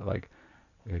like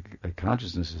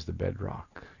consciousness is the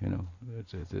bedrock.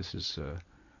 This is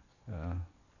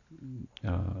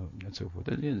and so forth.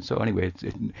 And so anyway,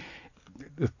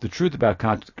 the truth about,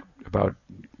 of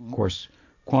course,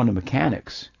 quantum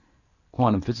mechanics,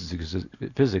 quantum physics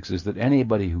is that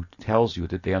anybody who tells you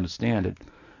that they understand it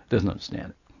doesn't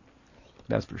understand it.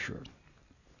 That's for sure.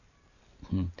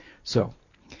 So,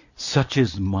 such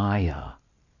is Maya,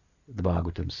 the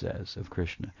Bhagavatam says of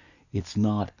Krishna. It's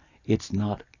not.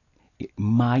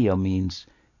 Maya means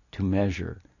to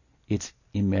measure. It's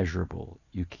immeasurable.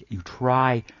 You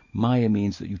try. Maya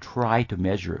means that you try to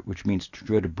measure it, which means to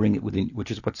try to bring it within,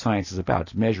 which is what science is about.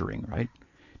 It's measuring, right?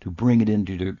 To bring it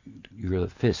into the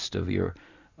fist of your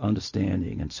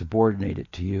understanding and subordinate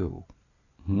it to you,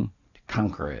 to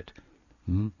conquer it.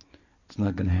 It's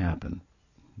not going to happen.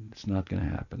 It's not going to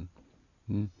happen.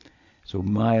 So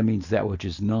Maya means that which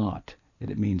is not,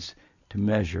 and it means to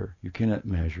measure. You cannot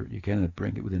measure it. You cannot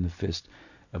bring it within the fist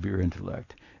of your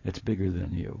intellect. It's bigger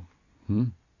than you.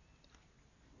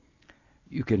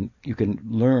 You can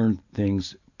learn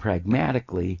things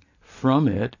pragmatically from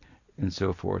it and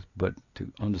so forth, but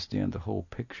to understand the whole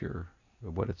picture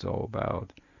of what it's all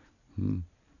about,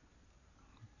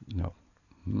 no.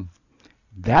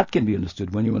 That can be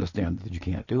understood when you understand that you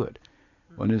can't do it.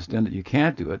 When you understand that you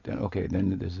can't do it, then okay,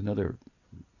 then there's another.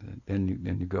 Then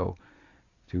you go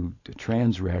to the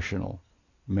transrational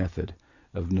method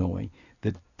of knowing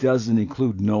that doesn't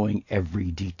include knowing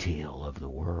every detail of the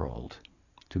world.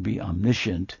 To be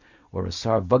omniscient, or a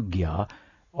sarvagya,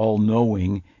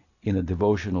 all-knowing in a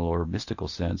devotional or mystical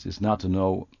sense, is not to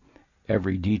know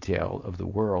every detail of the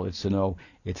world. It's to know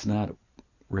it's not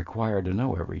required to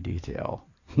know every detail.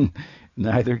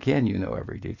 Neither can you know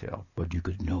every detail, but you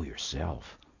could know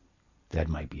yourself. That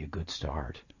might be a good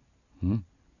start.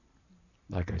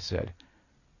 Like I said,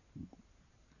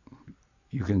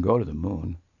 you can go to the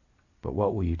moon, but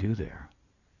what will you do there?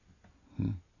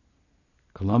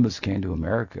 Columbus came to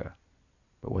America,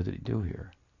 but what did he do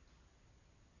here?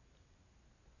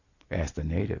 Ask the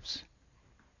natives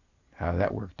how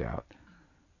that worked out.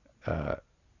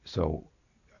 So,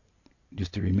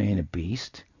 just to remain a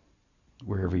beast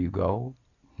wherever you go.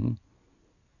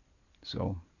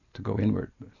 So, to go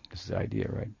inward. This is the idea,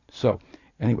 right? So,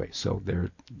 anyway, so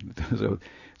the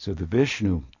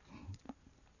Vishnu,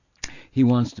 he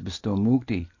wants to bestow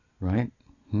mukti, right?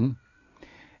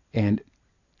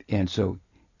 And so,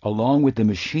 along with the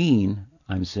machine,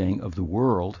 I'm saying, of the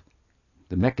world,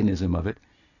 the mechanism of it,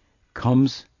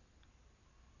 comes,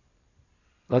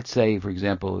 let's say, for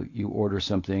example, you order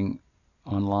something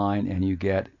online and you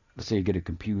get, let's say you get a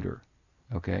computer,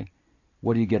 okay?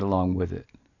 What do you get along with it?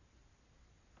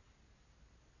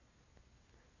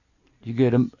 You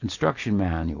get an instruction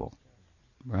manual,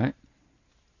 right?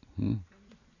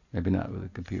 Maybe not with a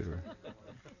computer.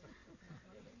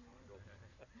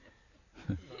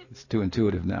 It's too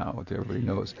intuitive now, what everybody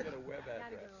knows.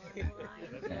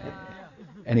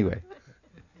 Anyway,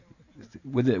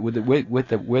 with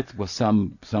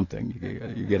something,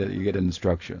 you get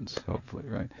instructions, hopefully,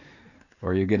 right?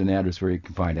 Or you get an address where you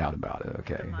can find out about it.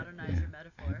 Okay. Modernize your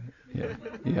metaphor.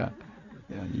 Yeah.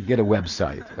 You get a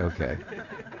website. Okay.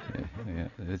 Yeah.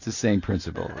 It's the same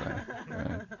principle,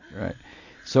 right?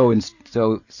 So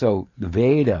the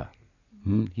Veda,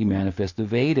 he manifests the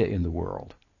Veda in the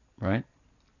world, right?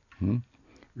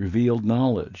 Revealed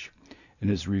knowledge, and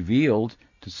is revealed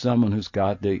to someone who's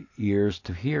got the ears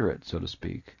to hear it, so to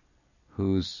speak,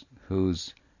 who's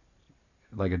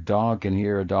like a dog can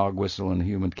hear a dog whistle and a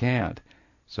human can't.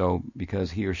 So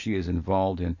because he or she is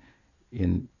involved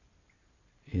in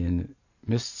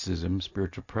mysticism,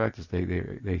 spiritual practice,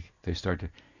 they start to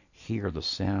hear the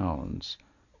sounds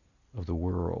of the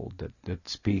world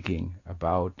that's speaking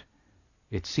about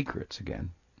its secrets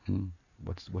again.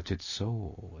 What's its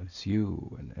soul? It's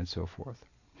you, and so forth.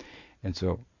 And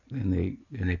so and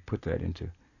they put that into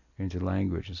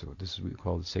language. And so this is what we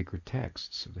call the sacred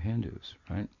texts of the Hindus,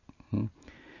 right?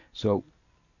 So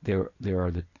there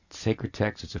are the sacred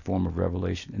texts. It's a form of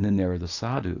revelation, and then there are the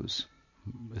sadhus,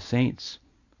 the saints,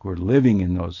 who are living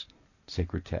in those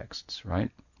sacred texts,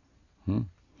 right?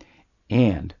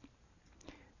 And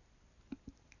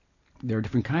there are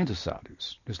different kinds of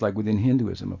sadhus, just like within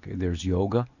Hinduism. Okay, there's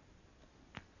yoga,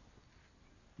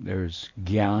 there's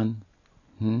gyan,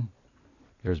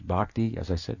 there's bhakti, as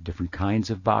I said, different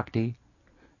kinds of bhakti,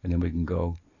 and then we can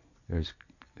go. There's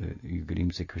you could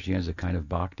even say Christianity is a kind of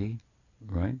bhakti,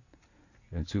 right?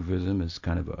 And Sufism is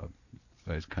kind of a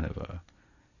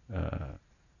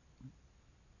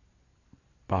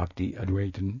bhakti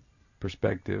Advaitin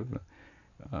perspective.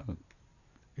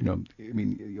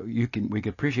 We can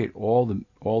appreciate all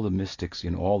the mystics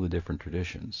in all the different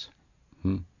traditions.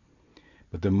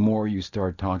 But the more you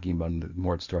start talking about it, the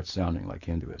more it starts sounding like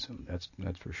Hinduism. That's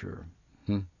for sure.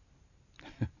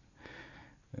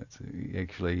 That's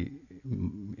actually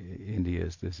India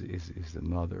is the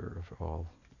mother of all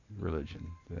religion.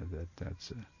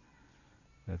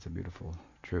 That's a beautiful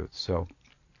truth. So,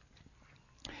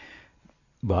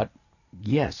 but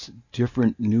yes,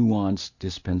 different nuanced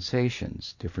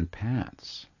dispensations, different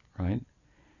paths, right?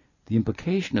 The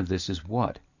implication of this is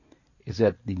what? Is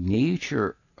that the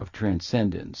nature of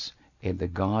transcendence and the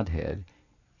Godhead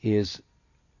is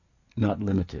not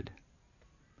limited.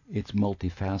 It's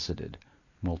multifaceted,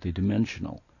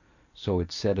 multidimensional. So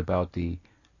it's said about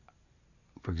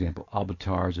for example,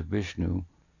 avatars of Vishnu.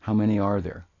 How many are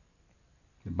there?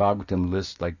 The Bhagavatam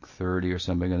lists like 30 or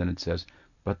something, and then it says,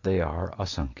 but they are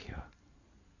asankhya,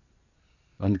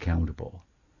 uncountable.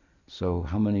 So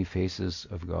how many faces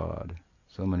of God?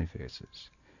 So many faces.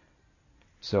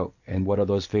 So, and what are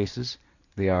those faces?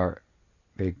 The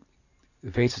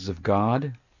faces of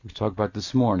God. We talked about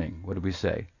this morning. What did we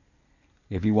say?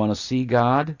 If you want to see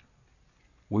God,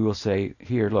 we will say,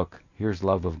 here, look, here's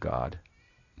love of God.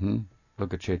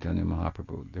 Look at Chaitanya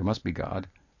Mahaprabhu. There must be God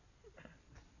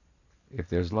if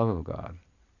there's love of God,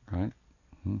 right?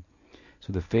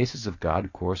 So the faces of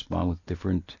God correspond with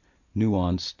different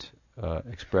nuanced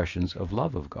expressions of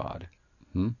love of God.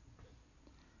 And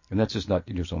that's just not,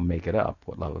 you just don't make it up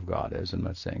what love of God is. I'm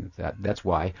not saying that. That's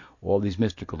why all these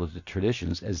mystical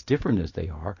traditions, as different as they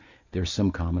are, there's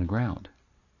some common ground.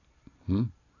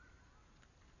 In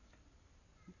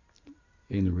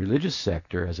the religious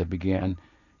sector, as I began,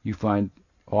 you find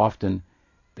often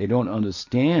they don't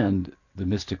understand the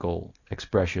mystical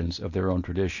expressions of their own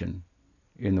tradition.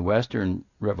 In the Western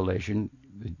revelation,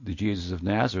 the Jesus of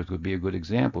Nazareth would be a good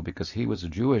example because he was a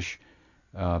Jewish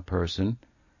person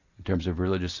in terms of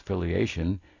religious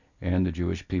affiliation, and the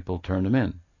Jewish people turned him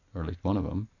in, or at least one of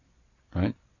them,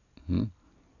 right?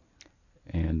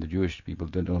 And the Jewish people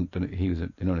they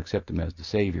don't accept him as the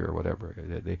savior or whatever.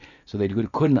 So they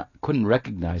couldn't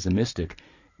recognize a mystic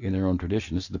in their own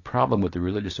tradition. This is the problem with the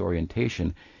religious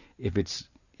orientation. If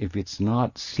it's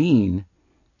not seen,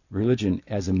 religion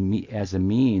as a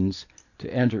means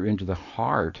to enter into the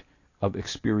heart of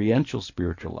experiential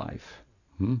spiritual life,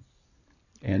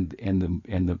 and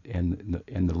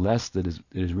the less that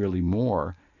is really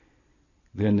more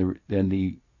than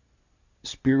the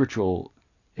spiritual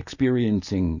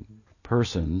experiencing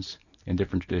persons in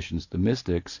different traditions, the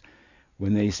mystics,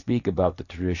 when they speak about the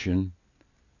tradition,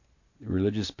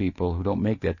 religious people who don't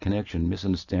make that connection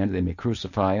misunderstand it. They may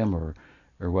crucify him or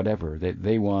or whatever.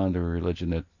 They want a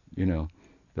religion that,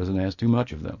 doesn't ask too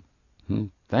much of them.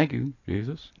 Thank you,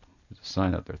 Jesus. There's a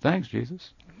sign out there. Thanks,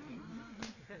 Jesus.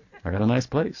 I got a nice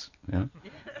place.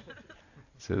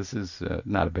 So this is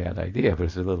not a bad idea, but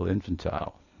it's a little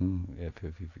infantile. If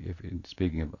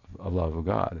speaking of love of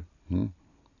God,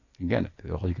 again,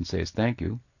 all you can say is thank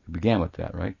you. We began with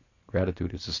that, right?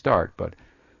 Gratitude is a start, but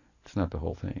it's not the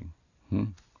whole thing.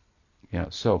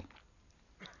 So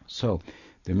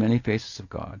there are many faces of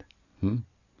God.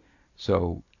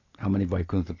 So how many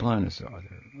Vaikuntha planets are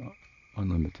there?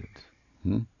 Unlimited.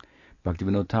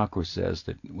 Bhaktivinoda Thakur says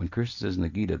that when Krishna says in the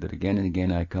Gita that again and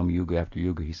again I come yuga after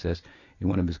yuga, he says in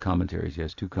one of his commentaries, he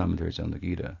has 2 commentaries on the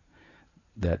Gita,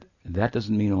 that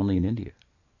doesn't mean only in India.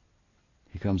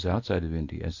 He comes outside of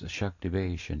India as a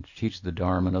Shaktivesh and teaches the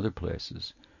Dharma in other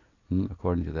places,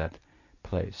 according to that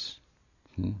place.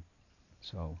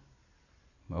 So,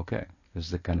 okay, this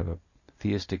is the kind of a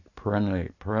theistic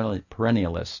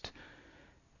perennialist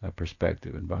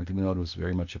perspective, and Bhaktivinoda was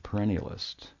very much a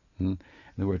perennialist. In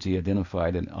other words, he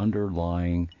identified an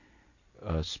underlying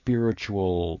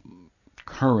spiritual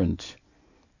current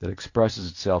that expresses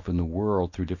itself in the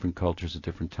world through different cultures at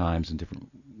different times and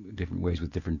different ways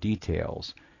with different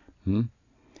details.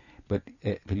 But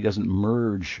he doesn't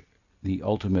merge the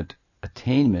ultimate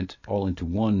attainment all into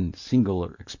one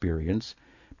singular experience,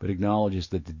 but acknowledges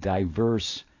that the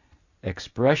diverse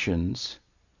expressions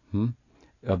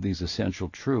of these essential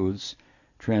truths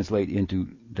translate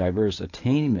into diverse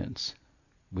attainments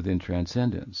within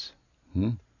transcendence.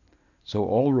 So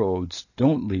all roads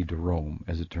don't lead to Rome,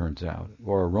 as it turns out.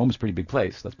 Or Rome's a pretty big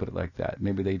place, let's put it like that.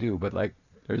 Maybe they do, but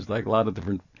there's a lot of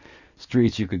different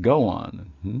streets you could go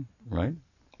on, right?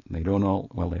 They don't all,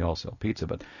 well, they all sell pizza,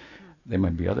 but there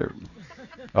might be other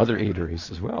eateries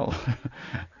as well.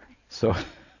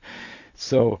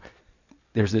 So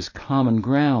there's this common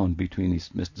ground between these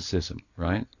mysticism,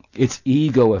 right? It's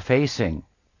ego effacing.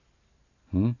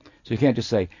 So you can't just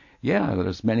say, yeah,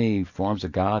 there's many forms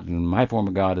of God, and my form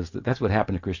of God is that's what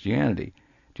happened to Christianity.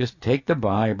 Just take the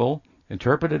Bible,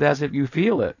 interpret it as if you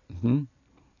feel it, and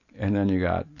then you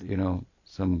got,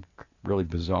 some really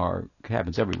bizarre, it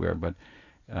happens everywhere, but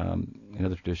in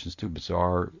other traditions too,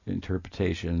 bizarre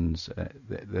interpretations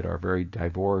that are very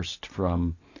divorced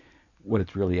from what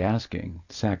it's really asking,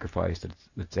 the sacrifice that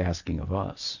it's asking of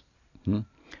us,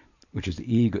 which is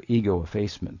the ego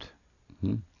effacement.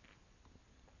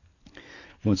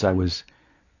 Once I was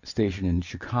stationed in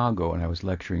Chicago and I was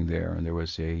lecturing there, and there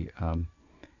was a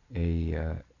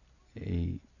man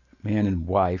and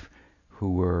wife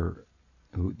who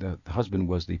the husband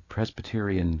was the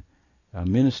Presbyterian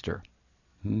minister,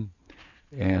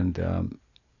 and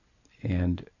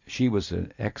she was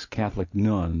an ex-Catholic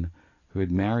nun who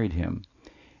had married him,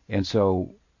 and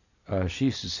so she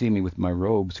used to see me with my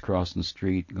robes crossing the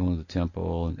street, going to the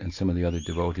temple, and some of the other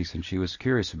devotees, and she was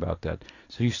curious about that.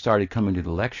 So she started coming to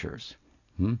the lectures,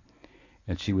 and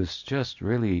she was just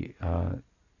really,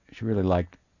 she really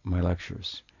liked my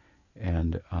lectures,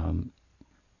 and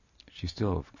she's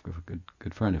still a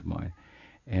good friend of mine,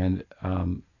 and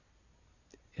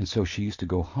so she used to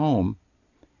go home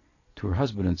to her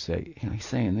husband and say, he's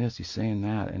saying this, he's saying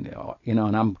that, and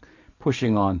and I'm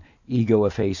pushing on ego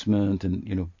effacement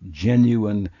and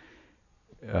genuine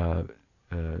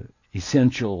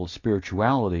essential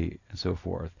spirituality and so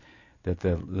forth, that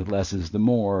the less is the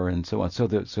more and so on. So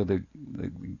the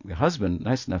husband,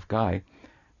 nice enough guy,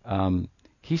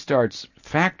 he starts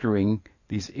factoring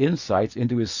these insights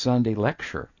into his Sunday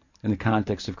lecture in the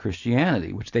context of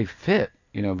Christianity, which they fit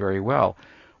very well.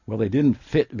 Well, they didn't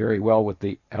fit very well with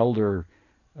the elder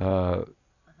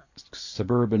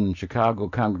suburban Chicago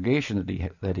congregation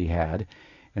that he had,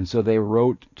 and so they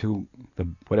wrote to the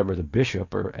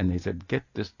bishop, and they said, "Get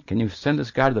this, can you send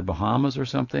this guy to the Bahamas or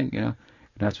something?" And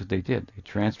that's what they did. They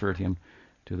transferred him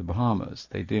to the Bahamas.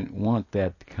 They didn't want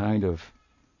that kind of,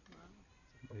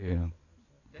 it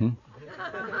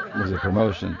was a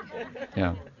promotion.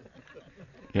 Yeah.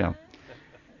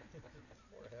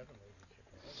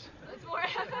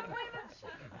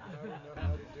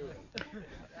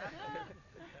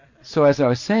 So as I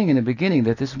was saying in the beginning,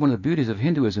 that this is one of the beauties of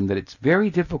Hinduism, that it's very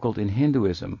difficult in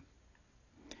Hinduism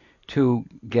to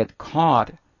get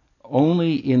caught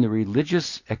only in the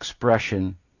religious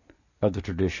expression of the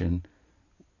tradition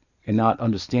and not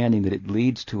understanding that it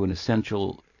leads to an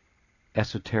essential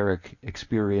esoteric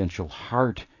experiential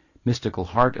heart, mystical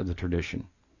heart of the tradition.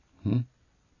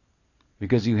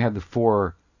 Because you have the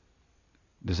 4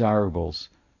 desirables,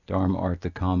 dharma, artha,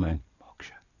 kama, and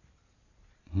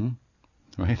moksha.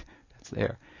 Right? That's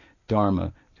there.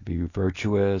 Dharma, to be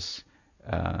virtuous,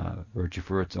 virtue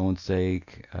for its own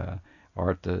sake,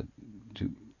 artha,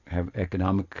 to have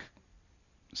economic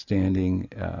standing,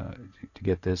 to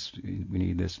get this, we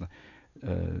need this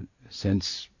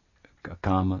sense,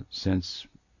 kama, sense,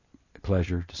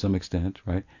 pleasure to some extent,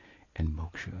 right? And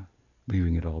moksha,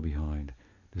 leaving it all behind.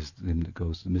 This then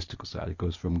goes the mystical side. It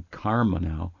goes from karma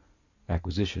now,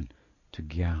 acquisition, to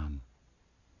gyan,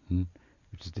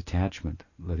 which is detachment,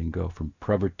 letting go from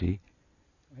pravritti,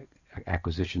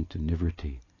 acquisition, to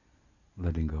nivritti,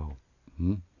 letting go.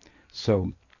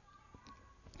 So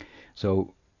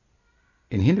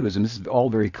in Hinduism, this is all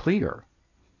very clear,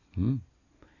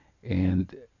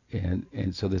 and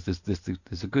so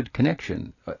there's a good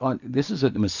connection. This is a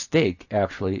mistake,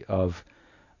 actually, of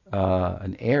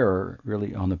an error,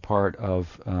 really, on the part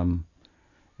of a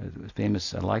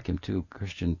famous, I like him too,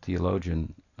 Christian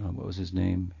theologian. What was his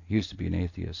name? He used to be an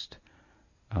atheist.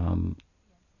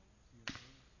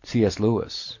 C.S.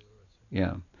 Lewis.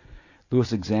 Yeah.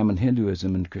 Lewis examined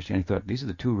Hinduism and Christianity. He thought these are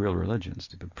the two real religions.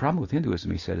 The problem with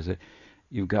Hinduism, he said, is that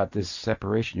you've got this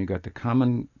separation. You've got the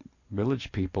common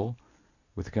village people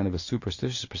with kind of a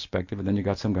superstitious perspective, and then you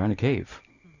got some guy in a cave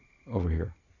over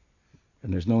here,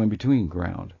 and there's no in between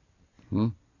ground.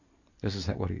 This is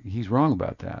what he's wrong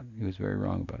about that. He was very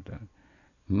wrong about that.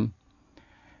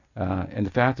 And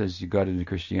the fact is, you got it in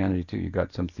Christianity too. You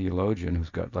got some theologian who's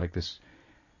got like this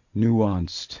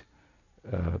nuanced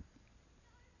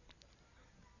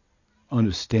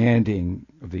understanding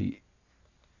of the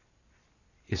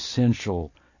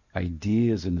essential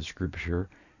ideas in the scripture,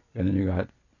 and then you got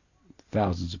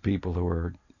thousands of people who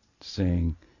are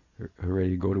saying, who are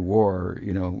ready to go to war,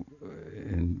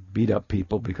 and beat up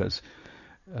people because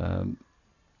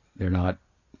they're not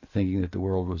thinking that the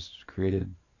world was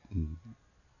created in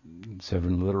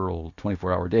 7 literal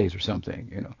 24-hour days or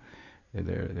something. They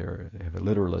have a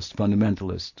literalist,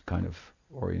 fundamentalist kind of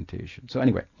orientation. So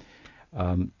anyway,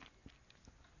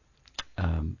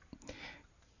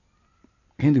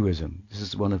 Hinduism, this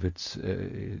is one of its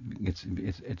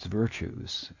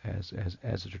virtues as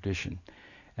a tradition,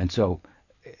 and so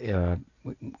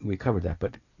we covered that.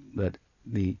 But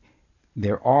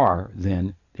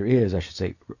there is, I should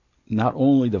say, not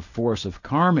only the force of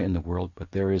karma in the world,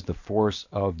 but there is the force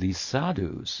of these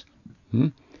sadhus.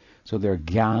 So there are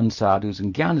gyan sadhus,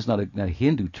 and gyan is not a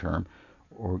Hindu term,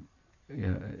 or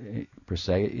per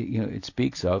se. It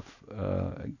speaks of,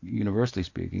 universally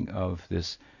speaking, of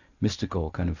this mystical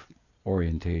kind of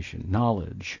orientation,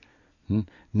 knowledge.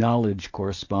 Knowledge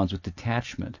corresponds with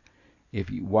detachment.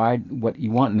 What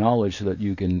you want knowledge so that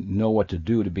you can know what to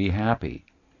do to be happy.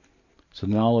 So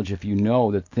knowledge, if you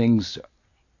know that things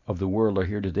of the world are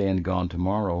here today and gone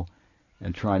tomorrow,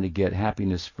 and trying to get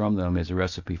happiness from them is a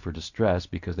recipe for distress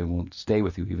because they won't stay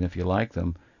with you even if you like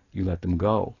them, you let them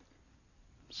go.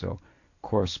 So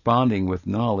corresponding with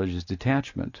knowledge is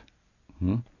detachment.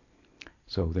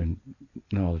 So then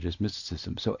knowledge is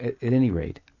mysticism. So at any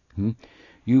rate,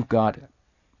 you've got,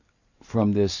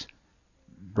 from this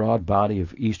broad body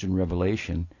of Eastern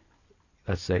revelation,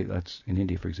 let's say, in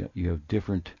India, for example, you have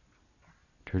different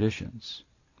traditions.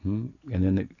 And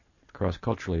then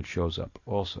cross-culturally it shows up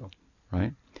also,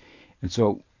 right? And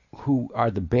so who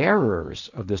are the bearers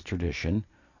of this tradition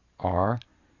are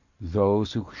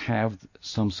those who have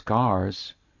some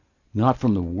scars, not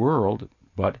from the world,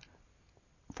 but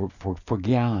for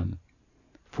gyan,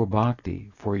 for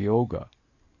bhakti, for yoga.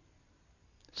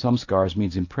 Some scars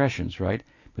means impressions, right?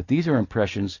 But these are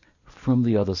impressions from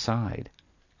the other side.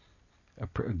 A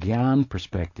gyan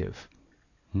perspective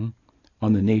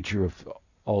on the nature of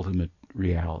ultimate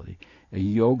reality. A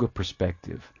yoga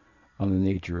perspective on the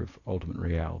nature of ultimate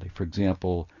reality. For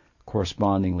example,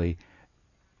 correspondingly,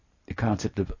 the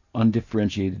concept of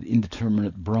undifferentiated,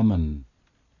 indeterminate Brahman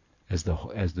as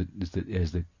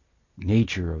the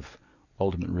nature of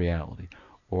ultimate reality,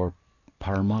 or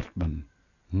Paramatman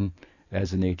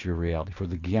as the nature of reality for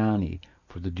the jnani,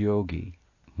 for the yogi.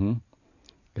 And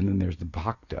then there's the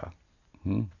bhakta,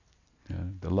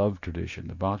 the love tradition,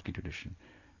 the bhakti tradition,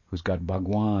 who's got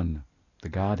Bhagwan, the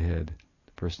Godhead,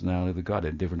 the personality of the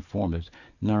Godhead, different forms. There's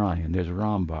Narayan, there's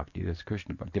Ram Bhakti, there's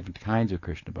Krishna Bhakti, different kinds of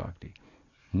Krishna Bhakti.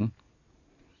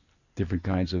 Different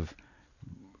kinds of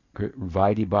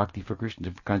Vaidhi Bhakti for Krishna,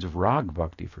 different kinds of Rag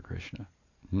Bhakti for Krishna.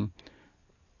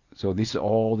 So these are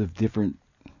all the different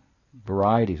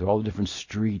varieties, all the different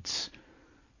streets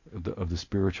of the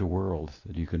spiritual world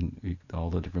that all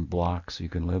the different blocks you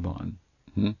can live on.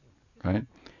 Right?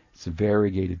 It's a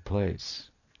variegated place,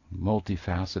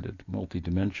 multifaceted,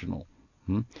 multidimensional.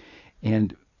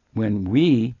 And when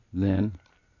we then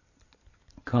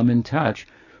come in touch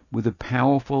with a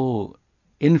powerful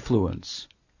influence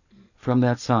from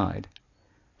that side,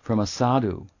 from a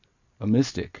sadhu, a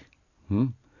mystic,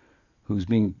 who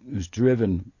who's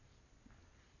driven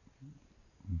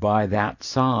by that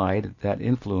side, that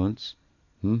influence.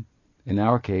 In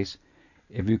our case,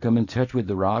 if you come in touch with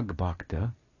the Rag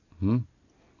Bhakta, then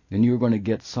you're going to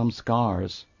get some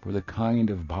scars for the kind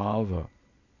of bhava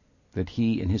that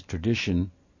he and his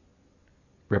tradition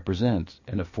represent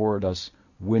and afford us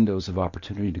windows of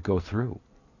opportunity to go through.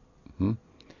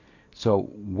 So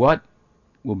what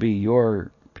will be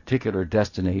your particular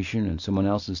destination and someone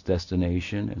else's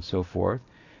destination and so forth?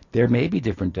 There may be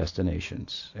different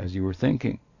destinations, as you were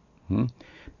thinking,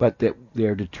 but that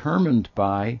they're determined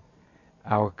by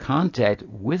our contact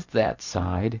with that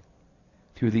side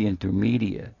through the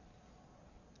intermediate,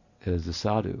 as the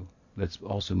sadhu, that's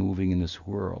also moving in this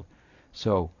world.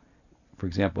 So, for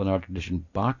example, in our tradition,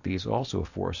 bhakti is also a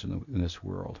force in this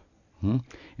world.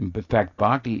 In fact,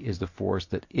 bhakti is the force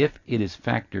that, if it is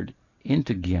factored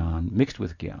into gyan, mixed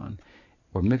with gyan,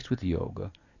 or mixed with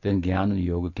yoga, then gyan and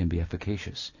yoga can be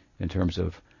efficacious in terms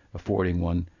of affording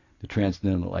one the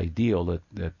transcendental ideal that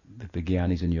the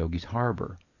gyanis and yogis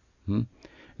harbor. In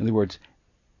other words,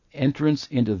 entrance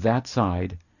into that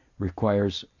side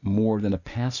requires more than a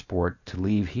passport to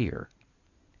leave here.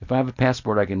 If I have a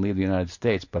passport, I can leave the United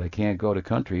States, but I can't go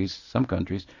to some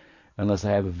countries, unless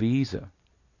I have a visa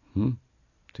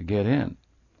to get in.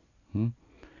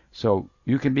 So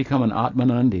you can become an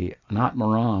Atmanandi, an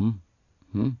Atmaram,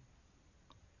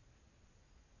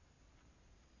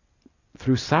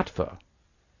 through sattva,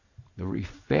 the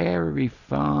very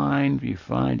refined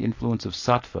influence of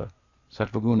sattva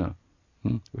guna,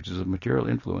 which is a material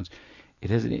influence. It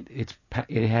has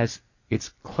its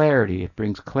clarity. It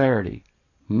brings clarity.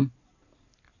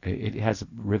 It has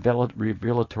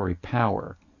revelatory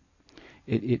power.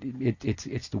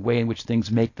 It's the way in which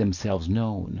things make themselves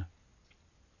known.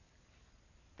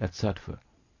 That's sattva.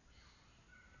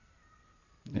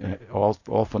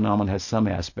 All phenomena has some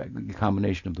aspect, a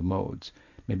combination of the modes,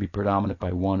 maybe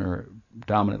dominantly one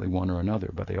or another,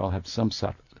 but they all have some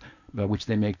sattva by which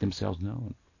they make themselves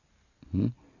known.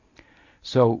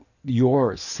 So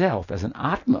your self as an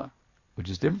atma, which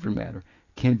is different from matter,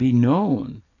 can be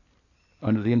known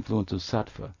under the influence of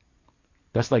sattva.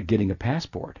 That's like getting a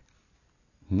passport.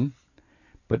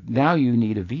 But now you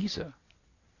need a visa.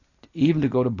 Even to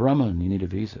go to Brahman, you need a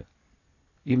visa.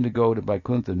 Even to go to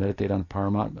Vaikuntha, meditate on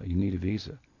Paramatma, you need a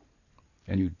visa.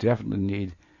 And you definitely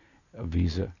need a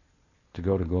visa to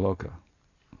go to Goloka.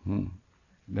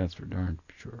 That's for darn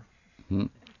sure.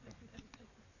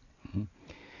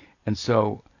 And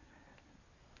so,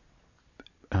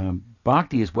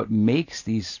 bhakti is what makes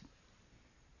these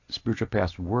spiritual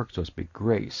paths work, so to speak.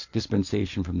 Grace,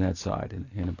 dispensation from that side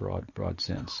in a broad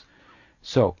sense.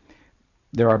 So,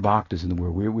 there are bhaktas in the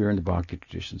world. We're in the bhakti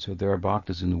tradition, so there are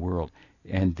bhaktas in the world.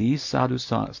 And these sadhus,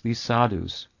 they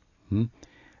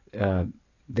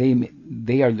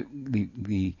are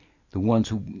the ones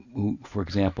who, for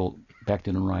example, back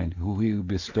to Narayan, who we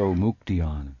bestow mukti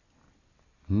on.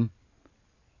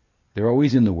 They're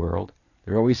always in the world.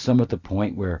 They're always some at the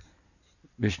point where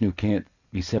Vishnu can't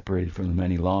be separated from them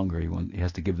any longer. He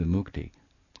has to give them mukti.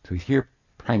 So he's here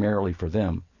primarily for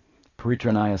them.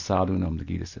 Paritranaya sadhunam, the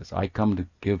Gita says. I come to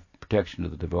give protection to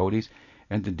the devotees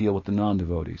and to deal with the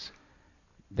non-devotees.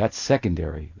 That's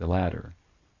secondary, the latter.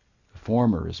 The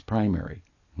former is primary.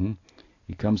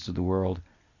 He comes to the world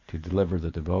to deliver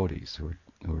the devotees who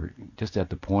are just at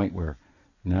the point where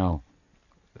now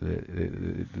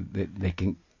they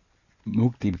can,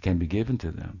 mukti can be given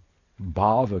to them.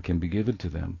 Bhava can be given to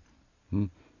them.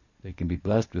 They can be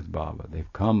blessed with bhava.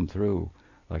 They've come through,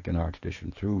 like in our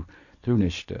tradition, through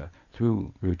nishta,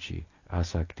 through ruchi,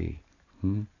 asakti,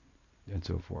 and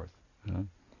so forth.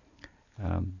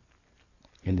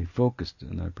 And they focused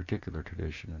in a particular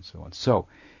tradition and so on. So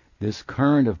this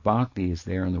current of bhakti is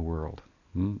there in the world.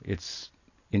 It's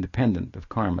independent of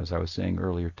karma, as I was saying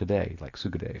earlier today, like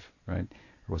Sukadev, right?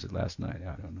 Or was it last night?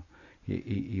 I don't know.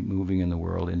 He moving in the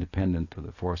world independent of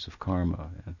the force of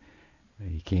karma. And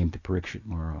he came to Parikshit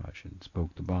Maharaj and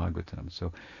spoke the Bhagavatam.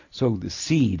 So the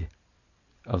seed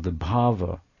of the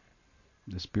bhava,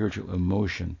 the spiritual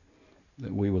emotion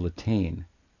that we will attain,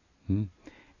 and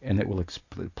it will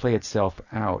play itself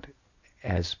out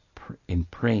as in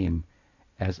prem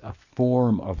as a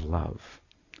form of love.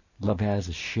 Love has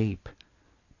a shape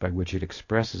by which it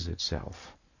expresses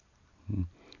itself.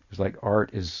 It's like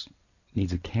art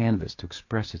needs a canvas to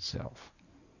express itself.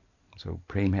 So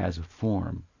prem has a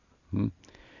form.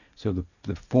 So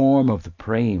the form of the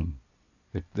prem,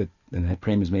 and that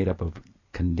prem is made up of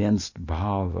condensed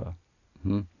bhava,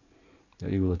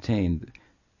 that you will attain.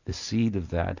 The seed of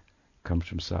that comes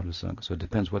from sadhu sangha. So it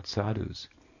depends what sadhus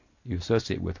you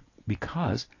associate with,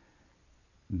 because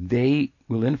they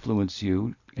will influence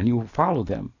you and you will follow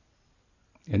them.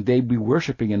 And they be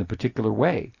worshiping in a particular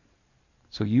way.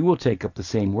 So you will take up the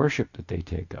same worship that they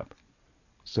take up.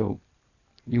 So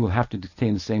you will have to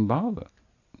attain the same bhava.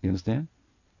 You understand?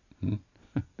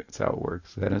 That's how it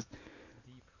works.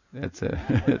 That's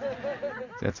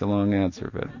a long answer,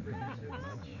 but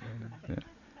yeah.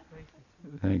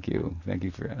 Thank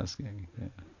you for asking. Yeah.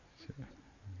 Sure.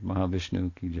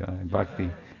 Mahavishnu ki jai, Bhakti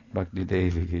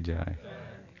Devi ki jai.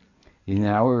 In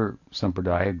our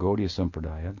sampradaya, Gaudiya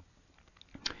sampradaya,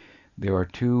 there are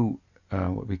two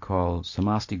what we call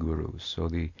samasti gurus, so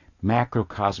the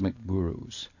macrocosmic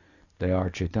gurus. They are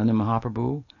Chaitanya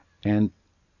Mahaprabhu and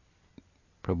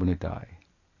Prabhu Nitai,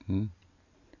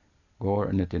 Gaur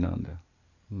and Nityananda,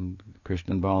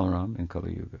 Krishna and Balaram in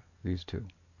Kali Yuga. These two,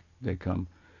 they come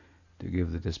to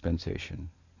give the dispensation.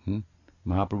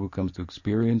 Mahaprabhu comes to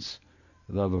experience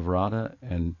the love of Radha,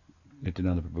 and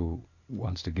Nityananda Prabhu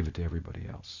wants to give it to everybody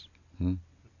else.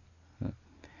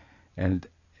 And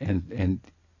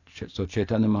so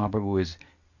Chaitanya Mahaprabhu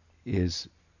is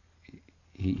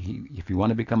he if you want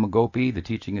to become a gopi, the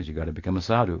teaching is you got to become a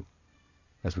sadhu.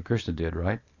 That's what Krishna did,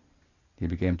 right? He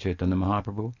became Chaitanya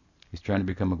Mahaprabhu. He's trying to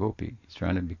become a gopi. He's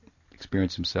trying to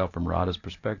experience himself from Radha's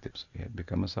perspective. So he had to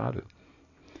become a sadhu.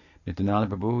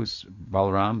 Nityananda Prabhu is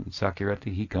Balaram and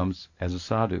Sakyarati. He comes as a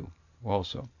sadhu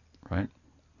also, right?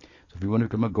 So if you want to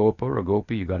become a gopa or a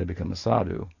gopi, you got to become a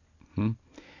sadhu.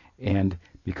 And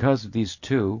because of these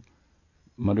two,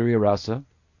 Madhurya Rasa, in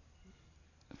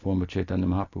the form of Chaitanya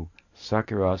Mahaprabhu,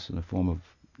 Sakya Rasa in the form of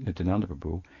Nityananda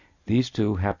Prabhu, these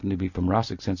two happen to be from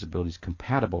rasic sensibilities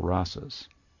compatible rasas.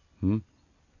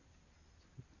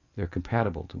 They're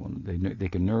compatible to one. They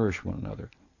can nourish one another.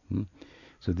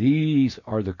 So these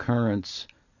are the currents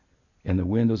and the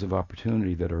windows of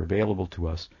opportunity that are available to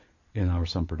us in our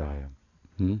sampradaya.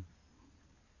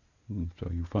 So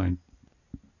you find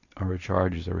our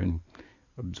charges are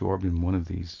absorbed in one of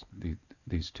these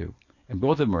two, and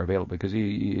both of them are available because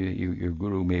your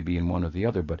guru may be in one or the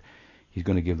other, but he's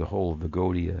going to give the whole of the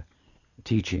Gaudiya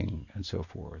teaching and so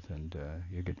forth, and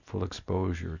you get full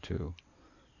exposure to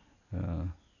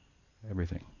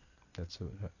everything that's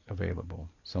available.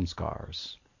 Some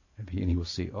scars, and he will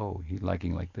see, oh, he's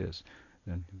liking like this,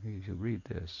 then he'll read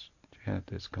this, chant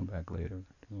this, come back later,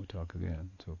 we'll talk again, and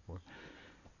so forth.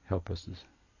 Help us to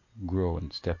grow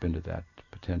and step into that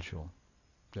potential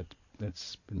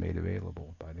that's been made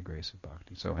available by the grace of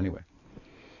Bhakti. So anyway,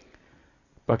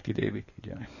 Bhakti Devi ki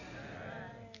jai.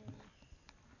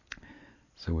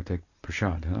 So we'll take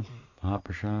prasad, huh?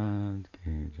 Mahaprasad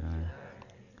ki jai.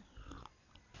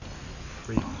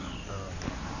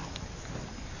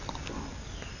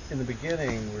 In the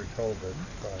beginning, we're told that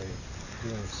by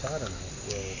doing sadhana,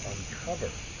 we'll uncover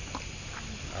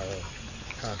our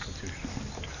constitutional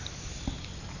desire.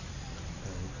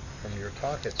 And from your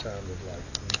talk, it sounded like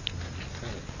we can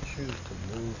kind of choose to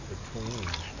move between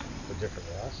the different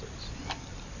rasas.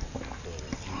 Or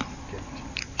we get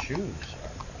to choose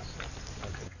our rasa,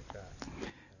 something like that.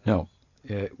 No.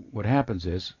 What happens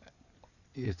is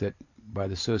that by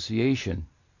the association,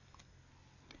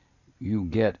 you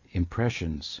get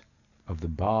impressions of the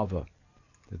bhava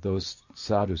that those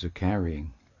sadhus are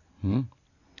carrying.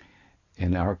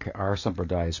 And our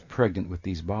sampradaya is pregnant with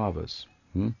these bhavas.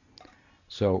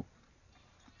 So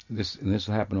this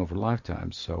will happen over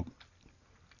lifetimes. So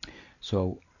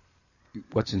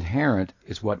what's inherent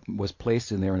is what was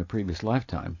placed in there in a previous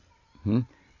lifetime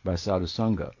by sadhu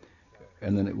sangha,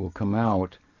 and then it will come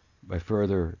out by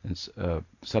further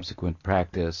subsequent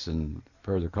practice and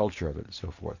further culture of it and so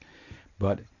forth.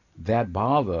 But that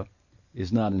bhava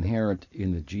is not inherent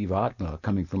in the jivatma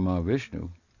coming from Mahavishnu,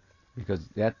 because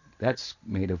that's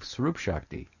made of Sarup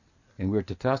Shakti, and we're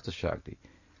Tatastha Shakti.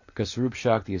 Because Sarup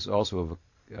Shakti is also of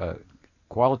a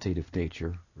qualitative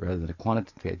nature rather than a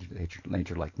quantitative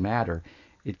nature like matter,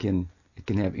 it can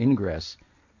have ingress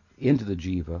into the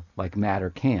jiva like matter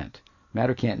can't.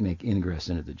 Matter can't make ingress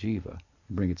into the jiva,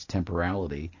 bring its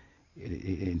temporality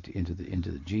into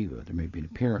the jiva. There may be an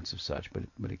appearance of such,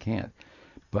 but it can't.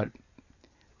 But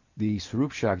the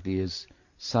Swarup Shakti is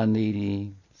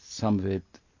Sannidhi, Samvit,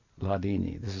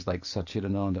 Hladini. This is like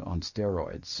Satchidananda on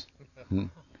steroids.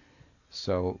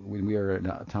 So we are an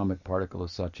atomic particle of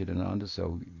Satchidananda,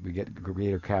 so we get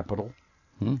greater capital.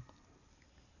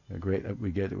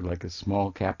 We get like a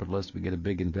small capitalist, we get a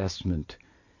big investment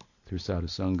through Sadhu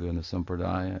Sangha and the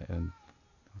Sampradaya, and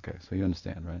okay, so you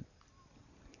understand, right?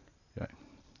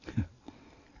 Yeah.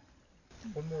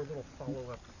 One more little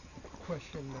follow-up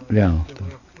question. Yeah. What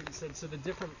you said. So the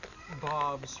different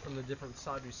bhavs from the different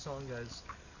sadhu sanghas,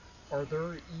 are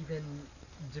there even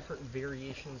different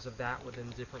variations of that within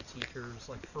different teachers?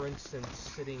 Like, for instance,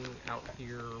 sitting out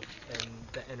here and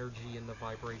the energy and the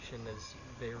vibration is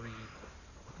very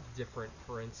different,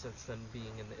 for instance, than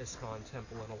being in the ISKCON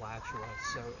temple in Alachua.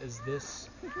 So is this,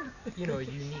 a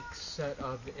unique set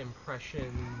of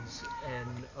impressions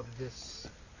and of this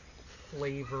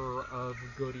flavor of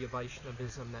Gaudiya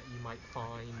Vaishnavism that you might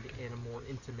find in a more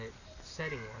intimate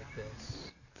setting like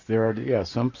this? There are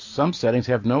some settings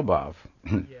have no bhav,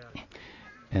 Yeah.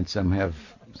 and some have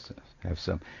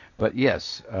some. But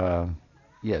yes,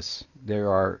 there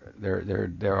are.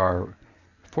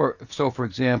 For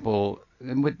example,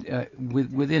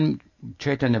 within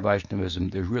Chaitanya Vaishnavism,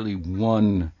 there's really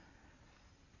one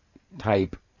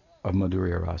type of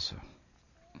Madhurya Rasa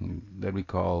that we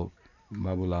call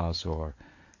Babulas, or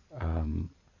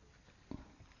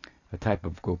a type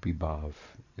of Gopi Bhav.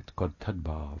 It's called Tad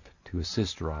Bhav, to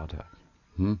assist Radha.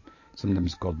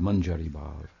 Sometimes called Manjari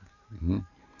Bhav. So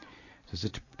it's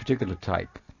a particular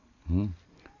type.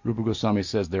 Rupa Goswami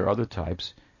says there are other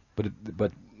types, but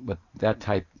that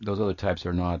type, those other types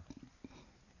are not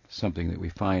something that we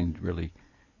find really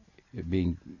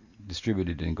being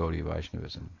distributed in Gaudiya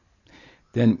Vaishnavism.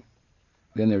 Then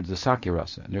there's the Sakya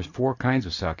Rasa, and there's 4 kinds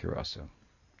of Sakya Rasa,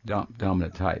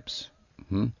 dominant types.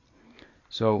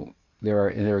 So there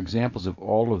are examples of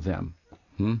all of them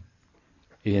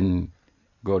in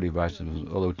Gaudiya Vaishnavism,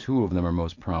 although 2 of them are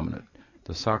most prominent.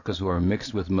 The Sakhas, who are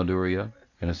mixed with Madhurya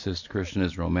and assist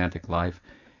Krishna's romantic life,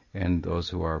 and those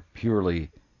who are purely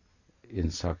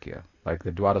in Sakya, like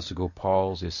the Dwadasa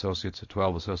Gopals, the associates, the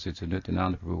 12 associates of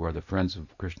Nityananda Prabhu, who are the friends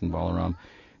of Krishna and Balaram.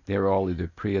 They're all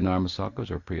either Priya Narma Sakhas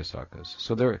or Priya Sakhas.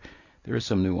 So there is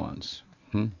some nuance.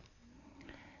 And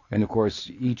of course,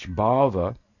 each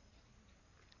bhava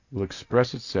will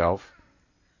express itself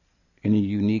in a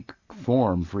unique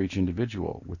form for each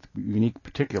individual, with unique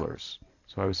particulars.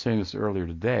 So I was saying this earlier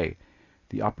today.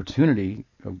 The opportunity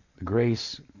of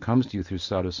grace comes to you through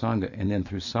sadhu sangha, and then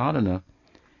through sadhana,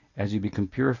 as you become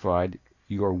purified,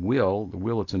 your will, the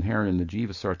will that's inherent in the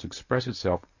jiva, starts to express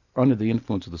itself under the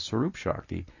influence of the Sarup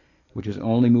Shakti, which is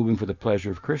only moving for the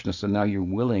pleasure of Krishna. So now you're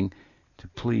willing to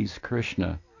please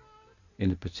Krishna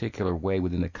in a particular way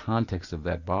within the context of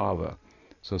that bhava.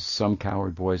 So some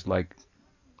cowherd boys like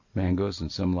mangoes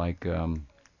and some like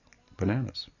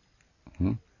bananas.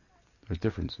 There's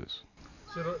differences.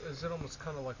 So is it almost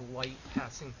kind of like light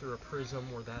passing through a prism,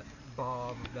 or that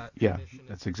bob, that Yeah, condition?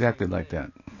 that's exactly like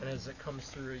that. And as it comes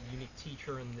through a unique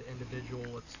teacher and the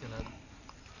individual, it's going to,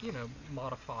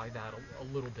 modify that a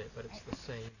little bit, but it's the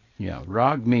same. Yeah,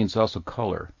 rag means also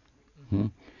color.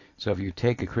 So if you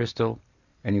take a crystal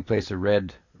and you place a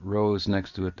red rose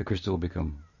next to it, the crystal will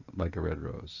become like a red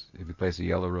rose. If you place a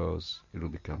yellow rose, it'll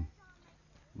become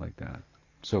like that.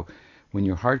 So when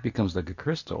your heart becomes like a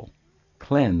crystal,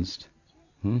 cleansed,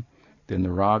 then the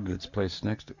rag that's placed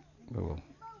next to it will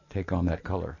take on that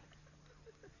color.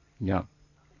 Yeah.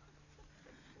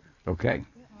 Okay.